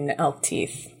in elk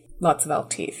teeth, lots of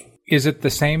elk teeth. Is it the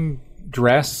same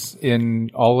dress in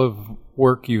all of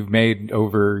work you've made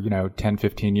over, 10,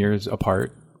 15 years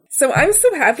apart? So I'm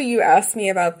so happy you asked me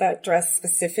about that dress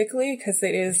specifically, because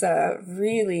it is a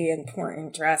really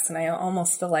important dress, and I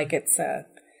almost feel like it's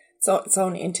its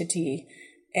own entity,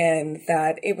 and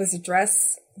that it was a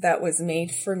dress that was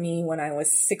made for me when I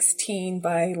was 16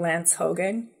 by Lance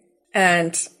Hogan.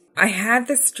 And I had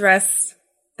this dress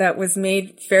that was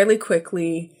made fairly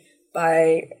quickly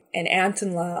by an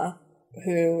aunt-in-law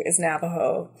who is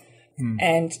Navajo,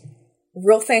 and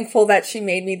real thankful that she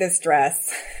made me this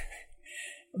dress.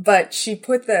 But she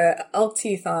put the elk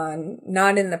teeth on,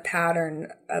 not in the pattern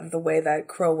of the way that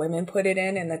Crow women put it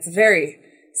in, and that's very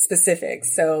specific.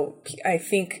 So I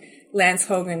think Lance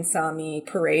Hogan saw me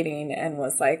parading and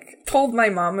was like, pulled my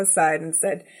mom aside and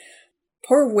said,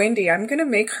 "Poor Wendy, I'm going to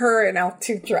make her an elk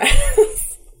tooth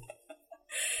dress."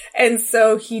 And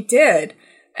so he did.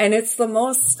 And it's the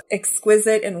most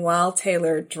exquisite and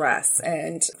well-tailored dress.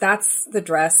 And that's the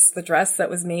dress that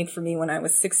was made for me when I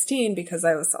was 16, because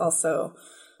I was also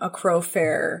a Crow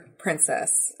Fair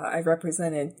princess. I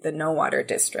represented the No Water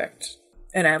district.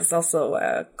 And I was also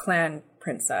a clan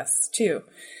princess too.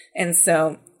 And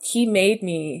so he made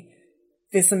me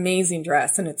this amazing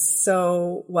dress, and it's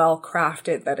so well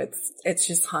crafted that it's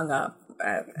just held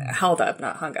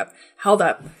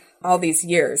up all these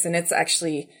years. And it's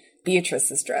actually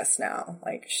Beatrice's dress now.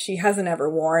 Like, she hasn't ever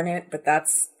worn it, but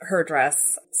that's her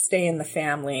dress. Stay in the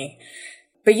family.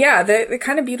 But yeah, the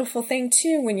kind of beautiful thing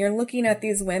too, when you're looking at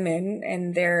these women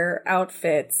and their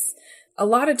outfits, a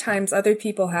lot of times other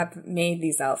people have made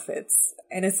these outfits,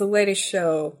 and it's a way to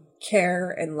show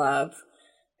care and love.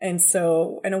 And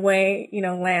so in a way,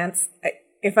 Lance,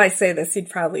 if I say this, he'd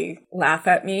probably laugh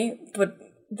at me, but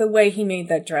the way he made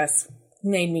that dress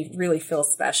made me really feel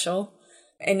special.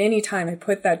 And anytime I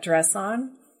put that dress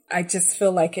on, I just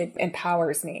feel like it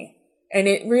empowers me. And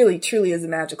it really, truly is a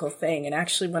magical thing. And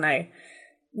actually, when I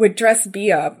would dress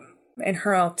Bea up in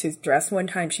her elk tooth dress, one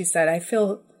time she said, I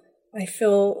feel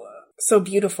so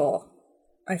beautiful.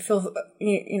 I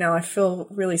feel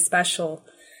really special.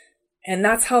 And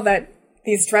that's how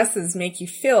these dresses make you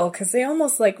feel, because they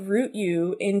almost like root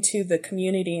you into the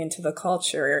community, into the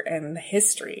culture and the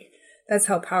history. That's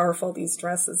how powerful these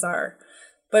dresses are.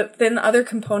 But then other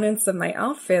components of my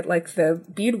outfit, like the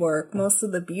beadwork, most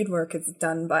of the beadwork is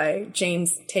done by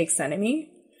James Takes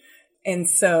Enemy. And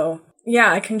so,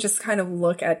 yeah, I can just kind of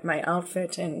look at my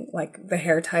outfit and like the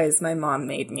hair ties my mom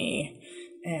made me.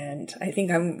 And I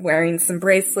think I'm wearing some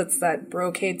bracelets that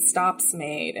Brocade Stops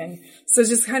made. And so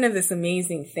just kind of this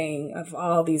amazing thing of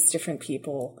all these different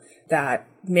people that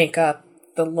make up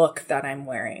the look that I'm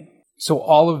wearing. So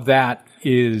all of that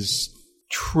is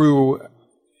true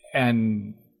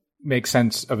and makes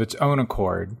sense of its own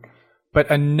accord. But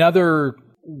another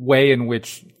way in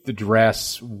which the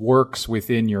dress works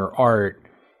within your art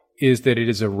is that it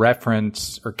is a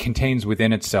reference, or contains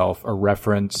within itself a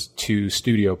reference to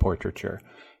studio portraiture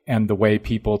and the way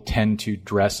people tend to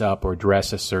dress up or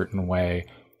dress a certain way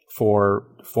for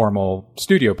formal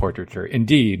studio portraiture.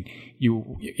 Indeed,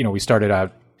 we started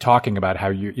out talking about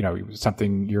how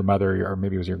something your mother, or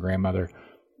maybe it was your grandmother,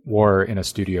 wore in a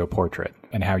studio portrait,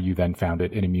 and how you then found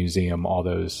it in a museum all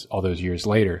those years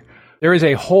later. There is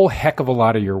a whole heck of a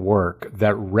lot of your work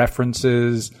that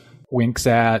references, winks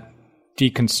at,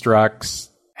 deconstructs,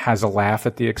 has a laugh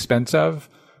at the expense of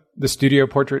the studio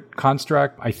portrait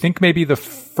construct. I think maybe the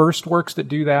first works that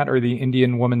do that are the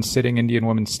Indian Woman Sitting, Indian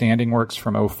Woman Standing works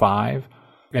from 2005,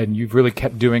 and you've really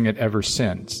kept doing it ever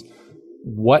since.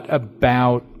 What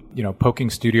about,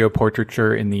 poking studio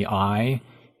portraiture in the eye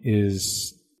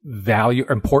is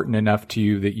important enough to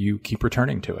you that you keep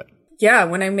returning to it? Yeah,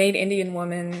 when I made Indian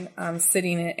Woman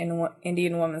Sitting and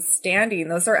Indian Woman Standing,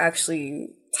 those are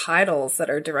actually titles that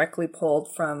are directly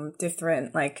pulled from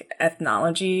different like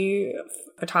ethnology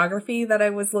photography that I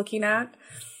was looking at.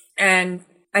 And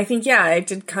I think, yeah, I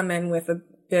did come in with a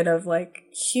bit of like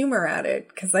humor at it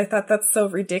because I thought that's so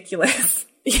ridiculous.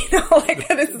 Like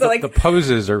that is the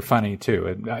poses are funny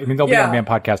too. I mean, they'll be on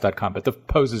manpodcast.com, but the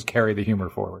poses carry the humor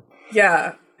forward.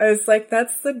 Yeah. I was like,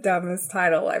 that's the dumbest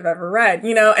title I've ever read,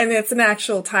 and it's an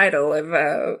actual title of,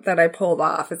 that I pulled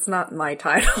off. It's not my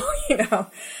title,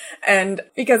 and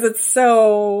because it's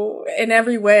so, in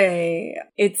every way,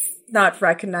 it's not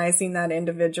recognizing that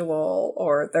individual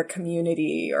or their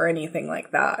community or anything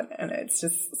like that. And it's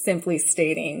just simply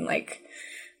stating like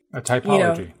a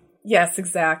typology. Yes,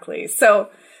 exactly.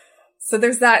 So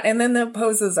there's that. And then the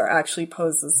poses are actually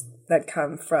poses that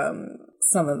come from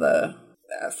some of the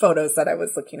photos that I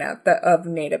was looking at of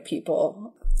Native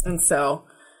people. And so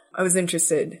I was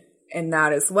interested in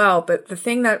that as well. But the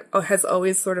thing that has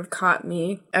always sort of caught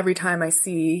me every time I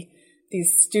see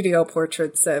these studio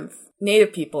portraits of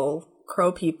Native people,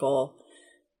 Crow people,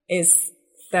 is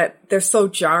that they're so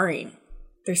jarring.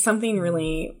 There's something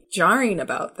really jarring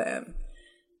about them.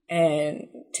 And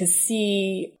to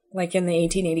see, like in the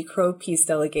 1880 Crow Peace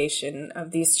delegation,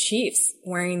 of these chiefs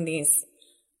wearing these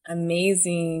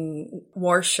amazing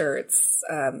war shirts,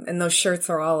 and those shirts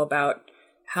are all about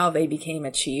how they became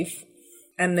a chief,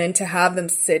 and then to have them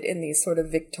sit in these sort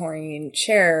of Victorian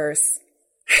chairs,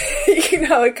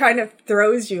 it kind of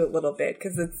throws you a little bit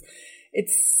because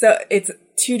it's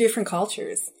two different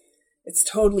cultures. It's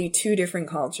totally two different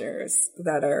cultures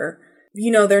that are,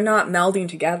 they're not melding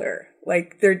together.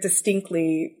 Like they're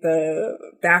distinctly, the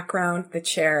background, the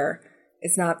chair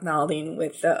is not melding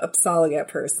with the Apsalaga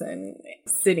person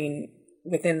sitting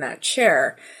within that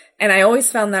chair. And I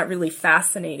always found that really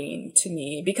fascinating to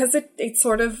me because it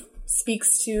sort of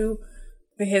speaks to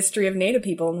the history of Native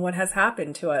people and what has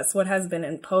happened to us, what has been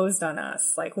imposed on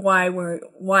us, like why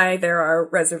there are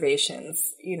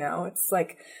reservations. It's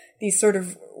like these sort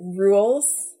of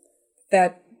rules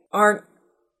that aren't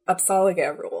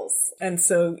Apsalaga rules. And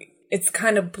so it's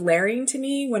kind of blaring to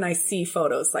me when I see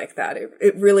photos like that.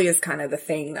 It really is kind of the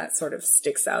thing that sort of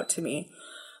sticks out to me.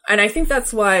 And I think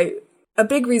that's why, a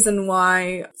big reason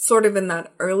why sort of in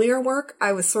that earlier work,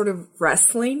 I was sort of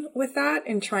wrestling with that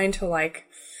and trying to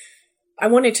I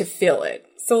wanted to feel it.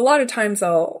 So a lot of times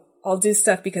I'll do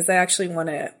stuff because I actually want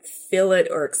to feel it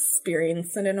or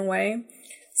experience it in a way.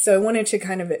 So I wanted to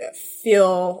kind of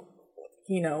feel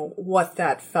what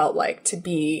that felt like to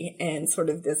be in sort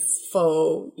of this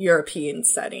faux European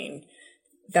setting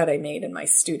that I made in my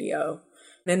studio.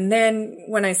 And then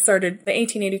when I started the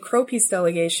 1880 Crow Peace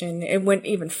delegation, it went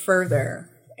even further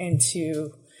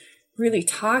into really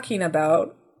talking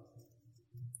about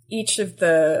each of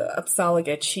the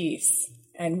Apsalaga chiefs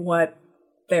and what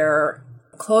their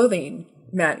clothing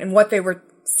meant and what they were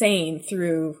saying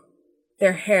through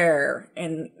their hair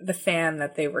and the fan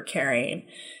that they were carrying.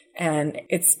 And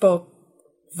it spoke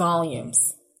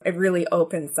volumes. It really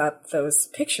opens up those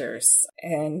pictures.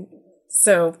 And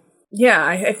so, yeah,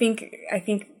 I think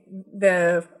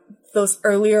those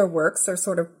earlier works are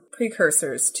sort of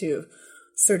precursors to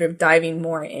sort of diving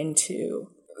more into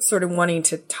sort of wanting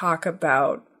to talk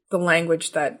about the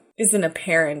language that isn't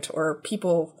apparent or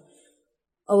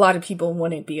a lot of people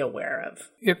wouldn't be aware of.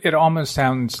 It almost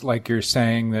sounds like you're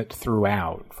saying that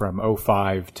throughout, from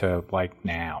 '05 to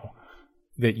now,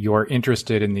 that you're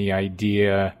interested in the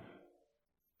idea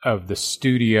of the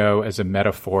studio as a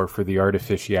metaphor for the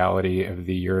artificiality of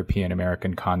the European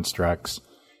American constructs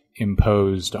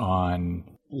imposed on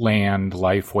land,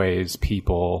 lifeways,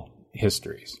 people,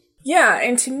 histories. Yeah,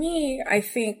 and to me, I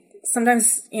think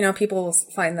sometimes, people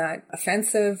find that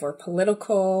offensive or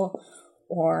political,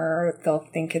 or they'll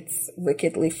think it's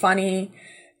wickedly funny.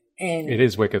 And it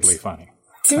is wickedly funny.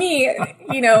 To me,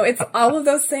 it's all of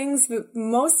those things, but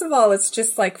most of all, it's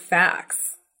just like facts.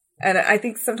 And I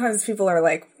think sometimes people are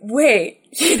like, wait,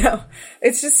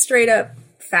 it's just straight up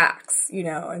facts,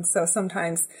 and so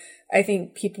sometimes I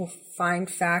think people find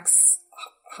facts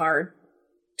hard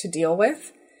to deal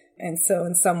with. And so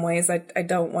in some ways, I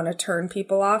don't want to turn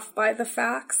people off by the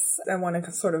facts. I want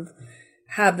to sort of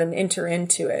have them enter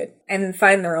into it and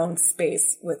find their own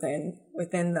space within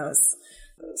those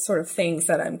sort of things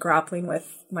that I'm grappling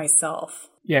with myself.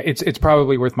 Yeah, it's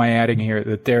probably worth my adding here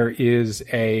that there is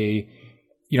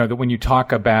that when you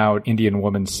talk about Indian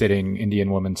woman sitting, Indian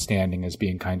woman standing as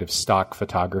being kind of stock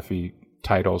photography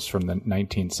titles from the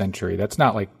 19th century, that's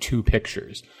not like 2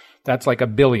 pictures. That's like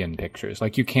 1 billion pictures.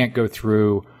 Like you can't go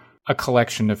through a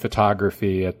collection of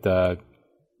photography at the,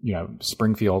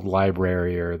 Springfield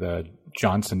Library or the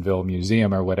Johnsonville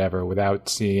Museum or whatever without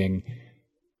seeing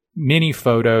many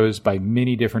photos by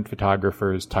many different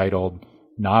photographers titled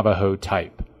Navajo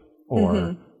type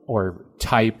or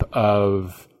type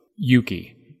of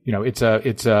Yuki. You know,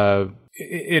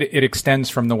 it extends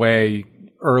from the way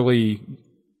early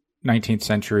 19th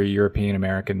century European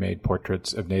American made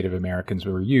portraits of Native Americans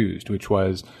were used, which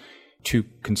was to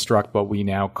construct what we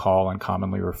now call and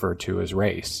commonly refer to as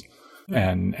race.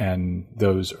 And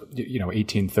those,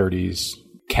 1830s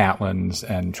Catlins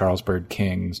and Charles Bird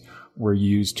Kings were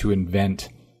used to invent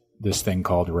this thing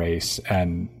called race.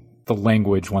 And the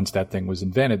language, once that thing was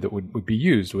invented, that would be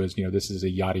used was, this is a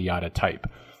yada yada type.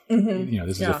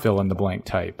 This is a fill in the blank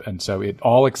type. And so it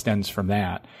all extends from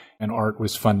that. And art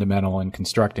was fundamental in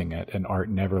constructing it. And art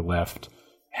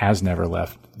has never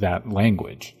left that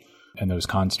language and those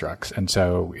constructs. And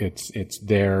so it's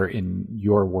there in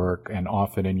your work and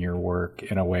often in your work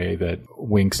in a way that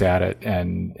winks at it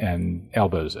and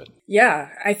elbows it. Yeah,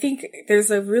 I think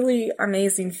there's a really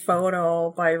amazing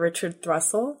photo by Richard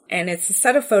Thrussell, and it's a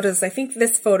set of photos. I think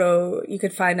this photo you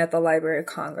could find at the Library of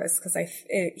Congress because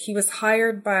he was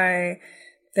hired by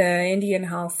the Indian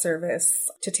Health Service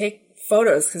to take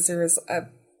photos because there was a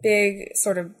big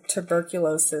sort of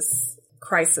tuberculosis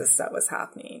crisis that was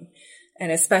happening,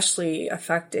 and especially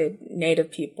affected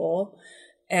Native people.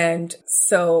 And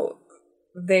so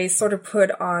they sort of put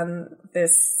on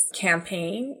this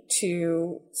campaign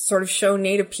to sort of show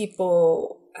Native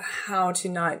people how to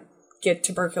not get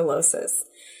tuberculosis.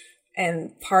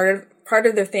 And part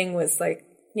of their thing was like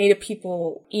Native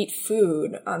people eat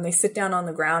food. They sit down on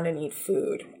the ground and eat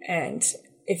food. And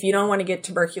if you don't want to get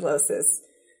tuberculosis,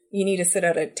 you need to sit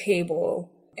at a table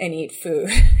and eat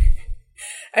food.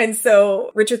 And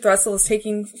so Richard Thrussell is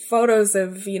taking photos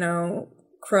of,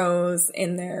 crows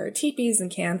in their teepees and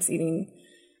camps eating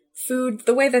food,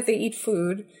 the way that they eat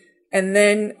food. And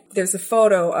then there's a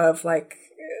photo of like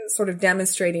sort of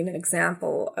demonstrating an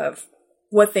example of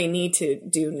what they need to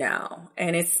do now.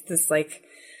 And it's this like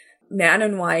man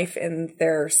and wife and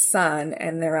their son,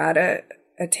 and they're at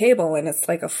a table, and it's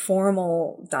like a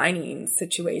formal dining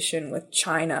situation with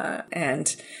china.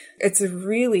 And it's a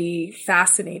really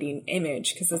fascinating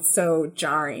image because it's so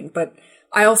jarring. But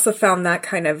I also found that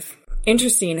kind of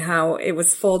interesting how it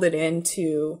was folded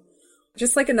into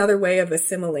just like another way of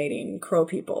assimilating Crow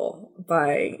people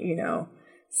by,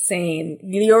 saying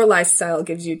your lifestyle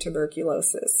gives you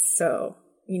tuberculosis. So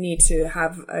you need to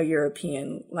have a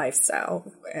European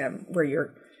lifestyle where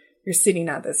you're sitting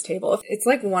at this table. It's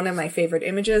like one of my favorite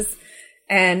images,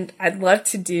 and I'd love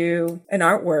to do an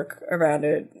artwork around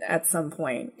it at some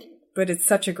point, but it's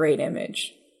such a great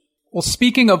image. Well,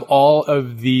 speaking of all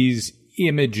of these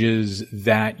images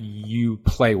that you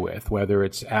play with, whether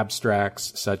it's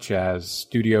abstracts such as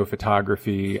studio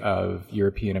photography of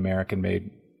European American made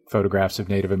photographs of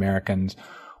Native Americans,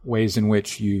 ways in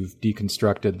which you've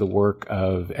deconstructed the work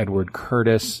of Edward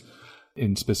Curtis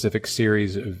in specific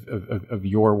series of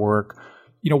your work.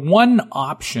 One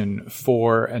option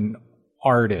for an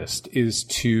artist is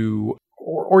to,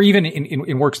 or even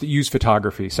in works that use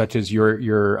photography, such as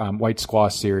your White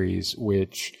Squaw series,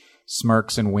 which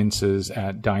smirks and winces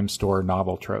at dime store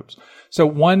novel tropes. So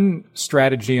one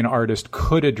strategy an artist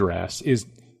could address is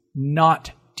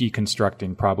not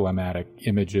deconstructing problematic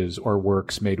images or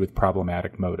works made with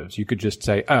problematic motives. You could just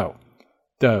say, oh,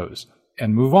 those,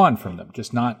 and move on from them.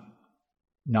 Just not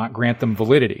grant them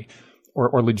validity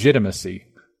or legitimacy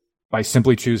by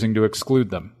simply choosing to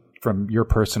exclude them from your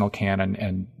personal canon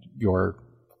and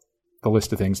the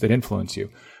list of things that influence you.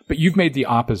 But you've made the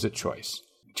opposite choice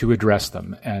to address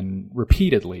them, and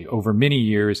repeatedly over many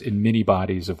years in many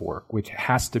bodies of work, which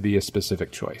has to be a specific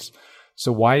choice.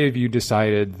 So why have you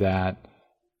decided that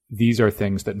these are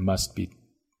things that must be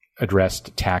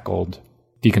addressed, tackled,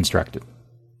 deconstructed?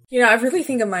 I really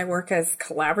think of my work as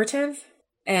collaborative.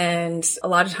 And a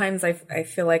lot of times I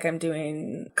feel like I'm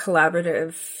doing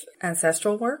collaborative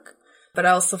ancestral work, but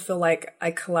I also feel like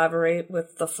I collaborate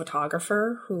with the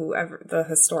photographer, the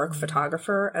historic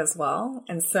photographer as well.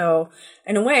 And so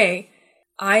in a way,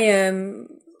 I am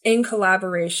in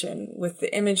collaboration with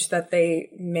the image that they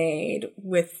made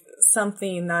with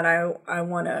something that I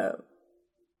want to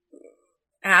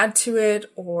add to it,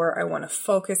 or I want to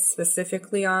focus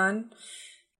specifically on.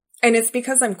 And it's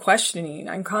because I'm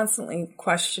constantly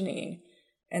questioning.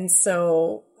 And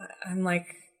so I'm like,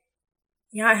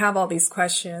 yeah, I have all these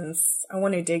questions. I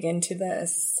want to dig into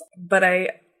this, but I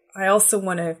also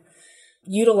want to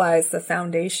utilize the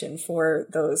foundation for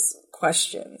those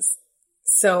questions.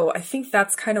 So I think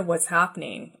that's kind of what's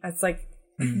happening. It's like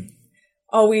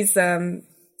always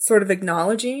sort of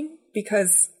acknowledging,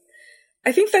 because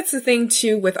I think that's the thing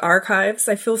too with archives.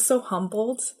 I feel so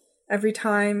humbled every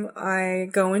time I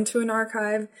go into an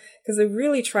archive, because I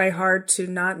really try hard to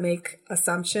not make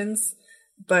assumptions,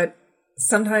 but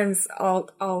sometimes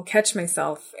I'll catch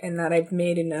myself in that I've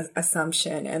made an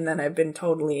assumption and then I've been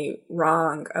totally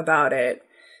wrong about it.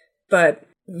 But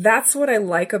that's what I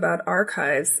like about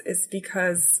archives, is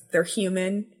because they're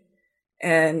human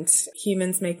and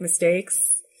humans make mistakes.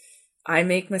 I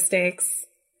make mistakes.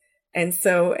 And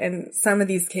so in some of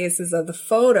these cases of the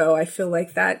photo, I feel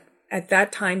like that at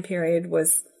that time period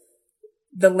was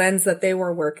the lens that they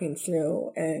were working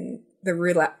through and the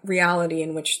reality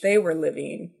in which they were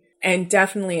living, and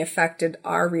definitely affected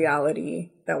our reality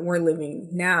that we're living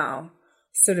now.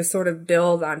 So to sort of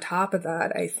build on top of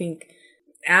that, I think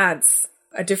adds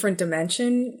a different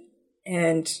dimension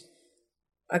and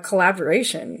a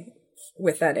collaboration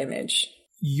with that image.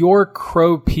 Your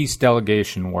Crow Peace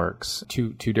Delegation works,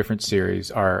 two different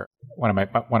series, are one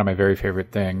of my very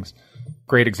favorite things.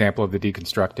 Great example of the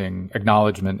deconstructing,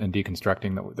 acknowledgement and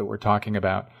deconstructing that we're talking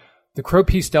about. The Crow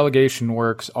Peace Delegation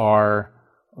works are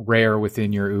rare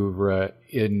within your oeuvre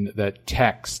in that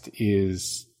text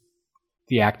is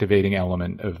the activating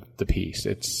element of the piece.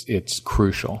 It's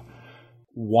crucial.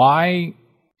 Why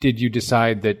did you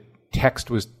decide that text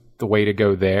was the way to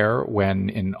go there when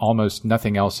in almost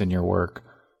nothing else in your work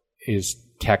is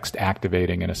text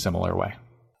activating in a similar way?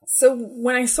 So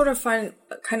when I sort of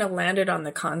kind of landed on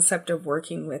the concept of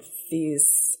working with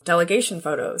these delegation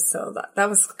photos, so that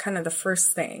was kind of the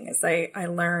first thing, is I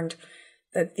learned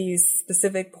that these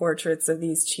specific portraits of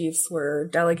these chiefs were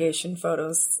delegation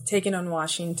photos taken on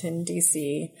Washington,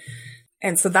 D.C.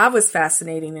 And so that was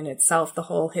fascinating in itself, the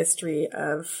whole history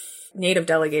of Native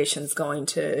delegations going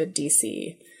to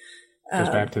D.C. Goes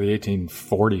back to the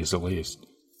 1840s at least.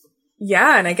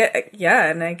 Yeah, and I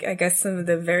guess some of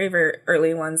the very, very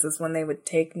early ones is when they would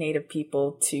take Native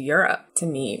people to Europe to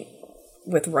meet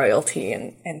with royalty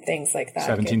and things like that.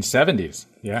 1770s,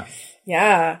 yeah.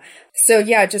 Yeah. So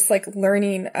yeah, just like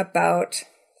learning about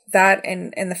that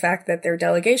and the fact that they're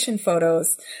delegation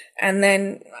photos. And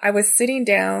then I was sitting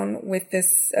down with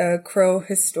this Crow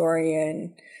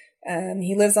historian.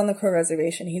 He lives on the Crow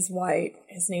Reservation. He's white.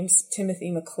 His name's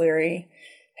Timothy McCleary.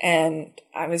 And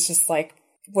I was just like,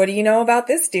 what do you know about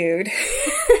this dude?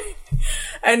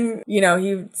 And, you know,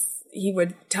 he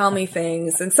would tell me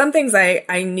things, and some things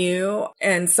I knew.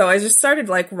 And so I just started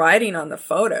like writing on the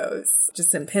photos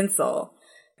just in pencil.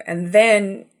 And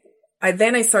then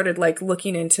I started like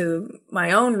looking into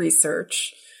my own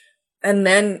research. And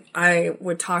then I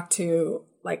would talk to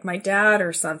like my dad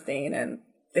or something. And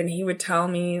then he would tell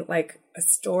me like a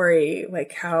story,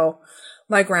 like how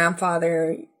my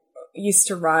grandfather used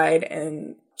to ride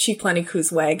in Chief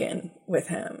Plentycoo's wagon with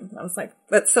him. I was like,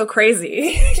 that's so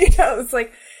crazy. You know, it's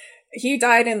like he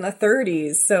died in the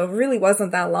 30s. So it really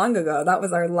wasn't that long ago. That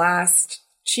was our last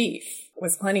chief,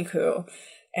 was Plentycoo.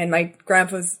 And my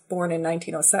grandpa was born in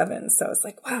 1907. So it's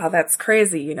like, wow, that's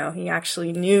crazy. You know, he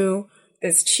actually knew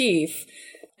this chief.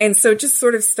 And so it just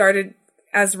sort of started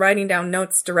as writing down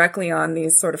notes directly on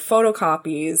these sort of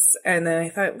photocopies. And then I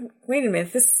thought, wait a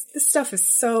minute, this stuff is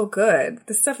so good.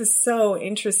 This stuff is so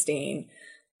interesting.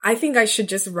 I think I should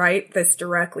just write this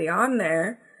directly on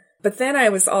there. But then I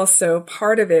was also,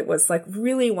 part of it was like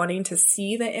really wanting to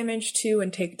see the image too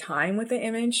and take time with the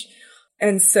image.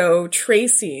 And so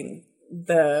tracing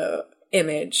the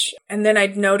image. And then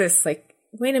I'd notice like,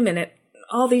 wait a minute,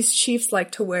 all these chiefs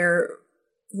like to wear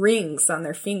rings on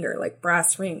their finger, like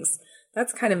brass rings.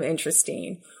 That's kind of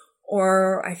interesting.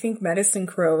 Or I think Medicine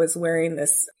Crow is wearing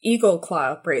this eagle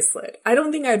claw bracelet. I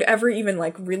don't think I'd ever even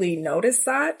like really notice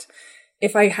that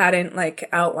if I hadn't like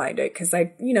outlined it, because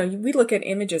we look at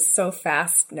images so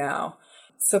fast now.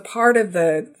 So part of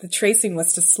the tracing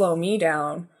was to slow me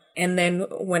down. And then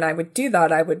when I would do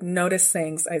that, I would notice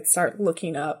things. I'd start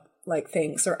looking up like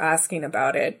things or asking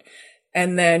about it.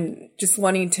 And then just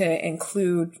wanting to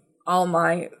include all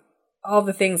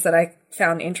the things that I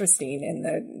found interesting in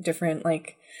the different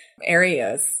like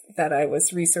areas that I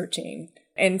was researching.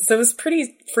 And so it was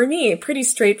for me, a pretty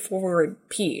straightforward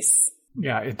piece.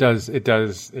 Yeah, it does. It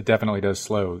definitely does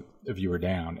slow the viewer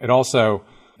down. It also,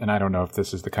 and I don't know if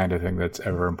this is the kind of thing that's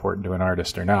ever important to an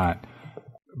artist or not,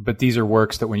 but these are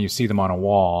works that when you see them on a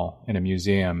wall in a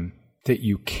museum that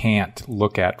you can't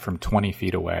look at from 20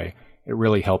 feet away, it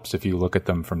really helps if you look at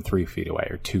them from 3 feet away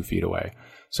or 2 feet away.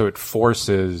 So it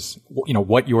forces,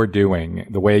 what you're doing,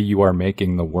 the way you are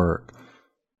making the work,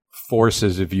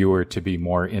 forces a viewer to be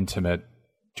more intimate,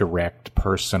 direct,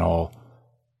 personal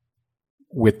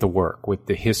with the work, with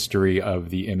the history of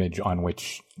the image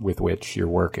with which you're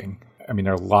working. I mean,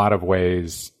 there are a lot of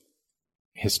ways,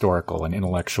 historical and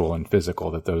intellectual and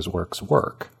physical, that those works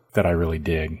work that I really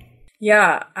dig.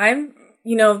 Yeah,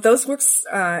 those works,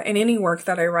 and any work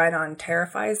that I write on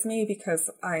terrifies me because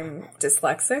I'm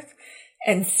dyslexic.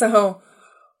 And so,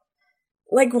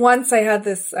 like, once I had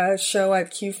this show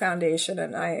at Q Foundation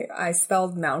and I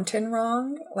spelled mountain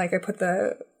wrong. Like, I put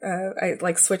I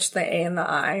like switched the A and the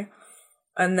I.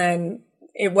 And then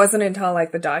it wasn't until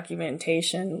like the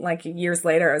documentation, like years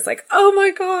later, I was like, oh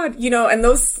my God, and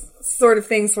those sort of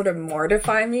things sort of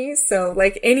mortify me. So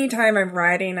like anytime I'm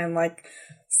writing, I'm like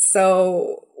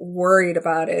so worried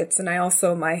about it.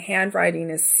 And my handwriting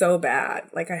is so bad.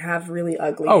 Like I have really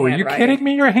ugly handwriting. Are you kidding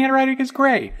me? Your handwriting is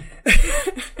great.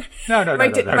 No.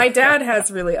 My dad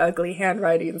has really ugly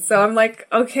handwriting. So I'm like,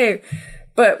 okay.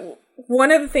 But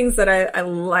one of the things that I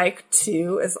like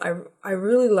too is I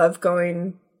really love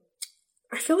going,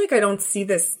 I feel like I don't see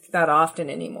this that often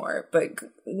anymore, but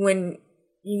when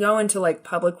you go into like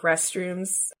public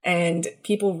restrooms and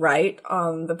people write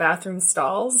on the bathroom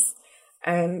stalls,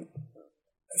 and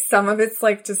some of it's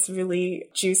like just really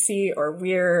juicy or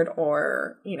weird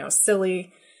or,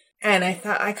 silly. And I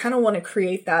thought I kind of want to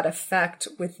create that effect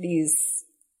with these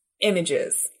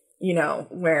images,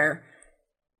 where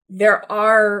there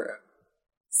are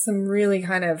some really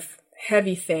kind of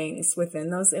heavy things within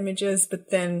those images, but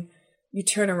then you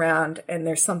turn around and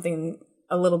there's something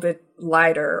a little bit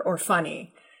lighter or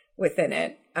funny within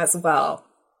it as well.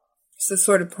 So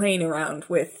sort of playing around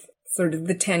with sort of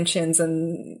the tensions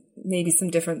and maybe some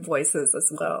different voices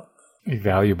as well. A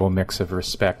valuable mix of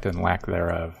respect and lack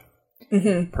thereof,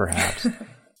 perhaps.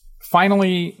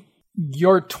 Finally,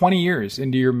 you're 20 years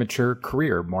into your mature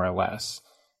career, more or less.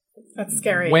 That's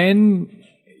scary.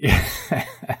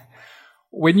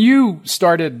 When you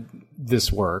started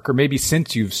this work, or maybe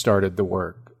since you've started the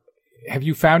work, have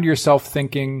you found yourself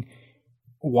thinking,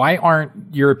 why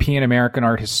aren't European American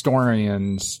art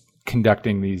historians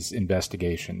conducting these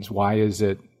investigations? Why does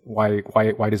it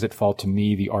fall to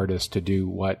me, the artist, to do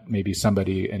what maybe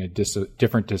somebody in a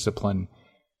different discipline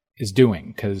is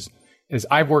doing? Because as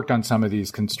I've worked on some of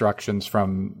these constructions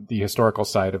from the historical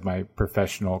side of my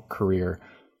professional career,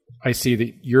 I see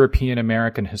that European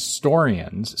American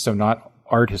historians, so not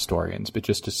art historians, but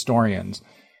just historians,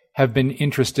 have been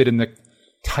interested in the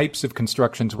types of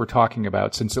constructions we're talking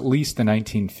about since at least the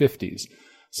 1950s,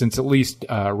 since at least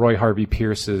Roy Harvey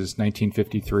Pierce's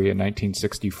 1953 and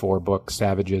 1964 book,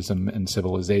 Savagism and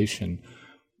Civilization,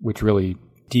 which really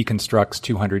deconstructs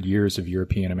 200 years of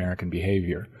European American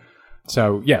behavior.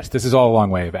 So, yes, this is all a long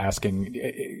way of asking,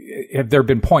 have there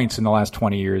been points in the last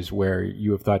 20 years where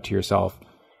you have thought to yourself,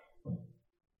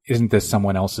 isn't this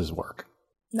someone else's work?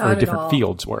 Or a different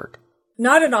field's work?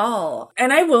 Not at all.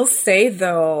 And I will say,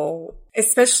 though,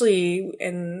 especially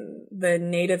in the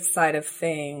native side of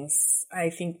things, I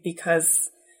think because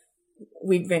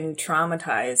we've been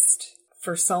traumatized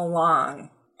for so long,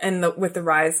 and with the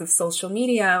rise of social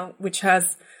media, which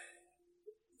has,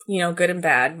 good and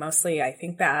bad, mostly I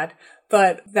think bad,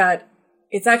 but that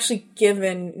it's actually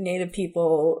given Native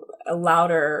people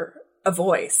a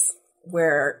voice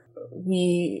where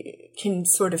we can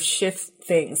sort of shift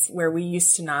things where we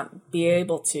used to not be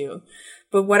able to.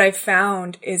 But what I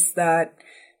found is that,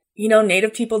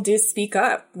 Native people do speak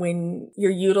up when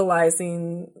you're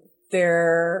utilizing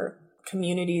their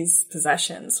community's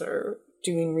possessions or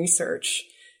doing research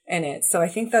in it. So I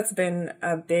think that's been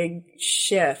a big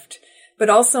shift. But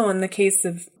also in the case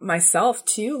of myself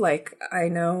too, like I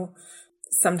know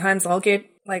sometimes I'll get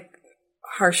like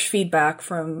harsh feedback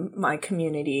from my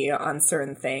community on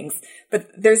certain things, but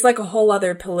there's like a whole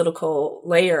other political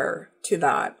layer to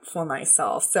that for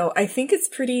myself. So I think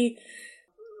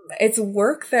it's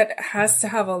work that has to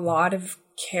have a lot of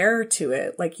care to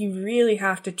it. Like you really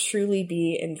have to truly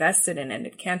be invested in it.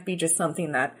 It can't be just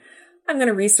something that I'm going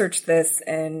to research this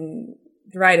and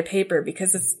write a paper,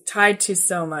 because it's tied to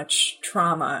so much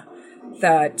trauma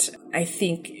that I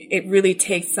think it really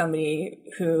takes somebody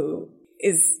who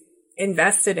is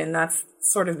invested in, that's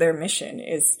sort of their mission,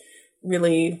 is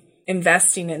really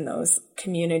investing in those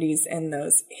communities and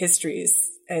those histories.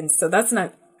 And so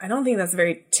I don't think that's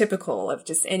very typical of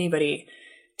just anybody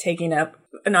taking up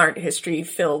an art history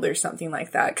field or something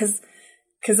like that. Cause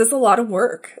it's a lot of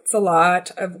work. It's a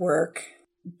lot of work.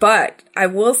 But I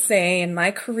will say in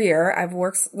my career, I've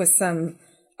worked with some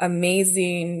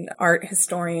amazing art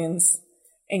historians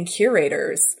and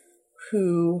curators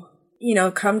who,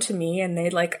 come to me and they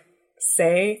like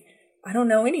say, I don't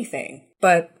know anything,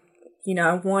 but,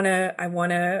 I want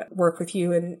to work with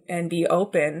you and be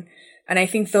open. And I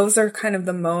think those are kind of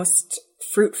the most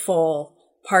fruitful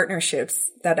partnerships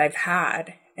that I've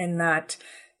had, in that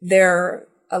they're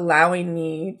allowing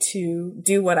me to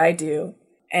do what I do,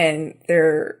 and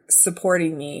they're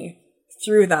supporting me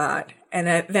through that.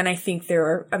 And then I think there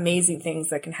are amazing things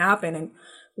that can happen. And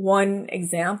one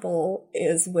example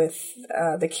is with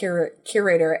the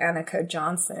curator Annika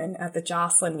Johnson at the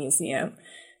Jocelyn Museum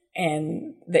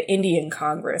and the Indian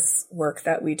Congress work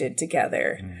that we did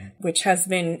together, which has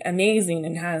been amazing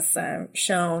and has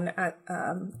shown at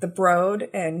the Broad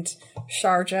and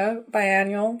Sharjah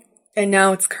biennial. And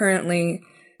now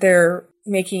they're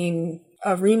making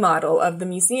a remodel of the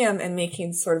museum and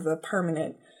making sort of a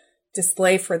permanent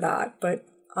display for that. But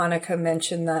Annika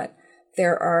mentioned that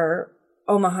there are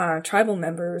Omaha tribal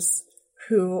members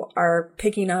who are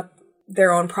picking up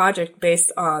their own project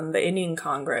based on the Indian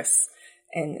Congress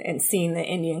and seeing the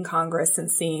Indian Congress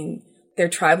and seeing their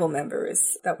tribal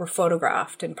members that were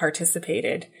photographed and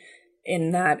participated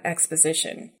in that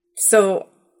exposition. So,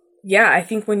 yeah, I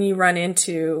think when you run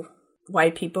into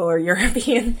white people or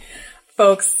European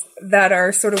folks that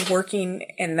are sort of working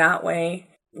in that way,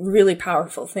 really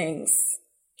powerful things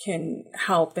can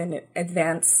help and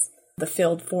advance the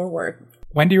field forward.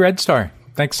 Wendy Red Star,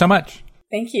 thanks so much.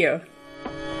 Thank you.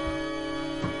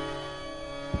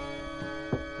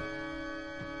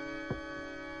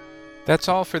 That's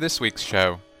all for this week's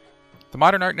show. The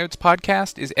Modern Art Notes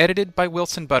podcast is edited by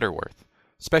Wilson Butterworth.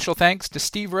 Special thanks to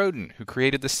Steve Roden, who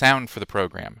created the sound for the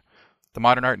program. The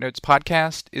Modern Art Notes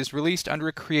podcast is released under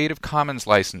a Creative Commons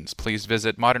license. Please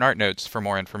visit Modern Art Notes for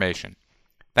more information.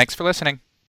 Thanks for listening.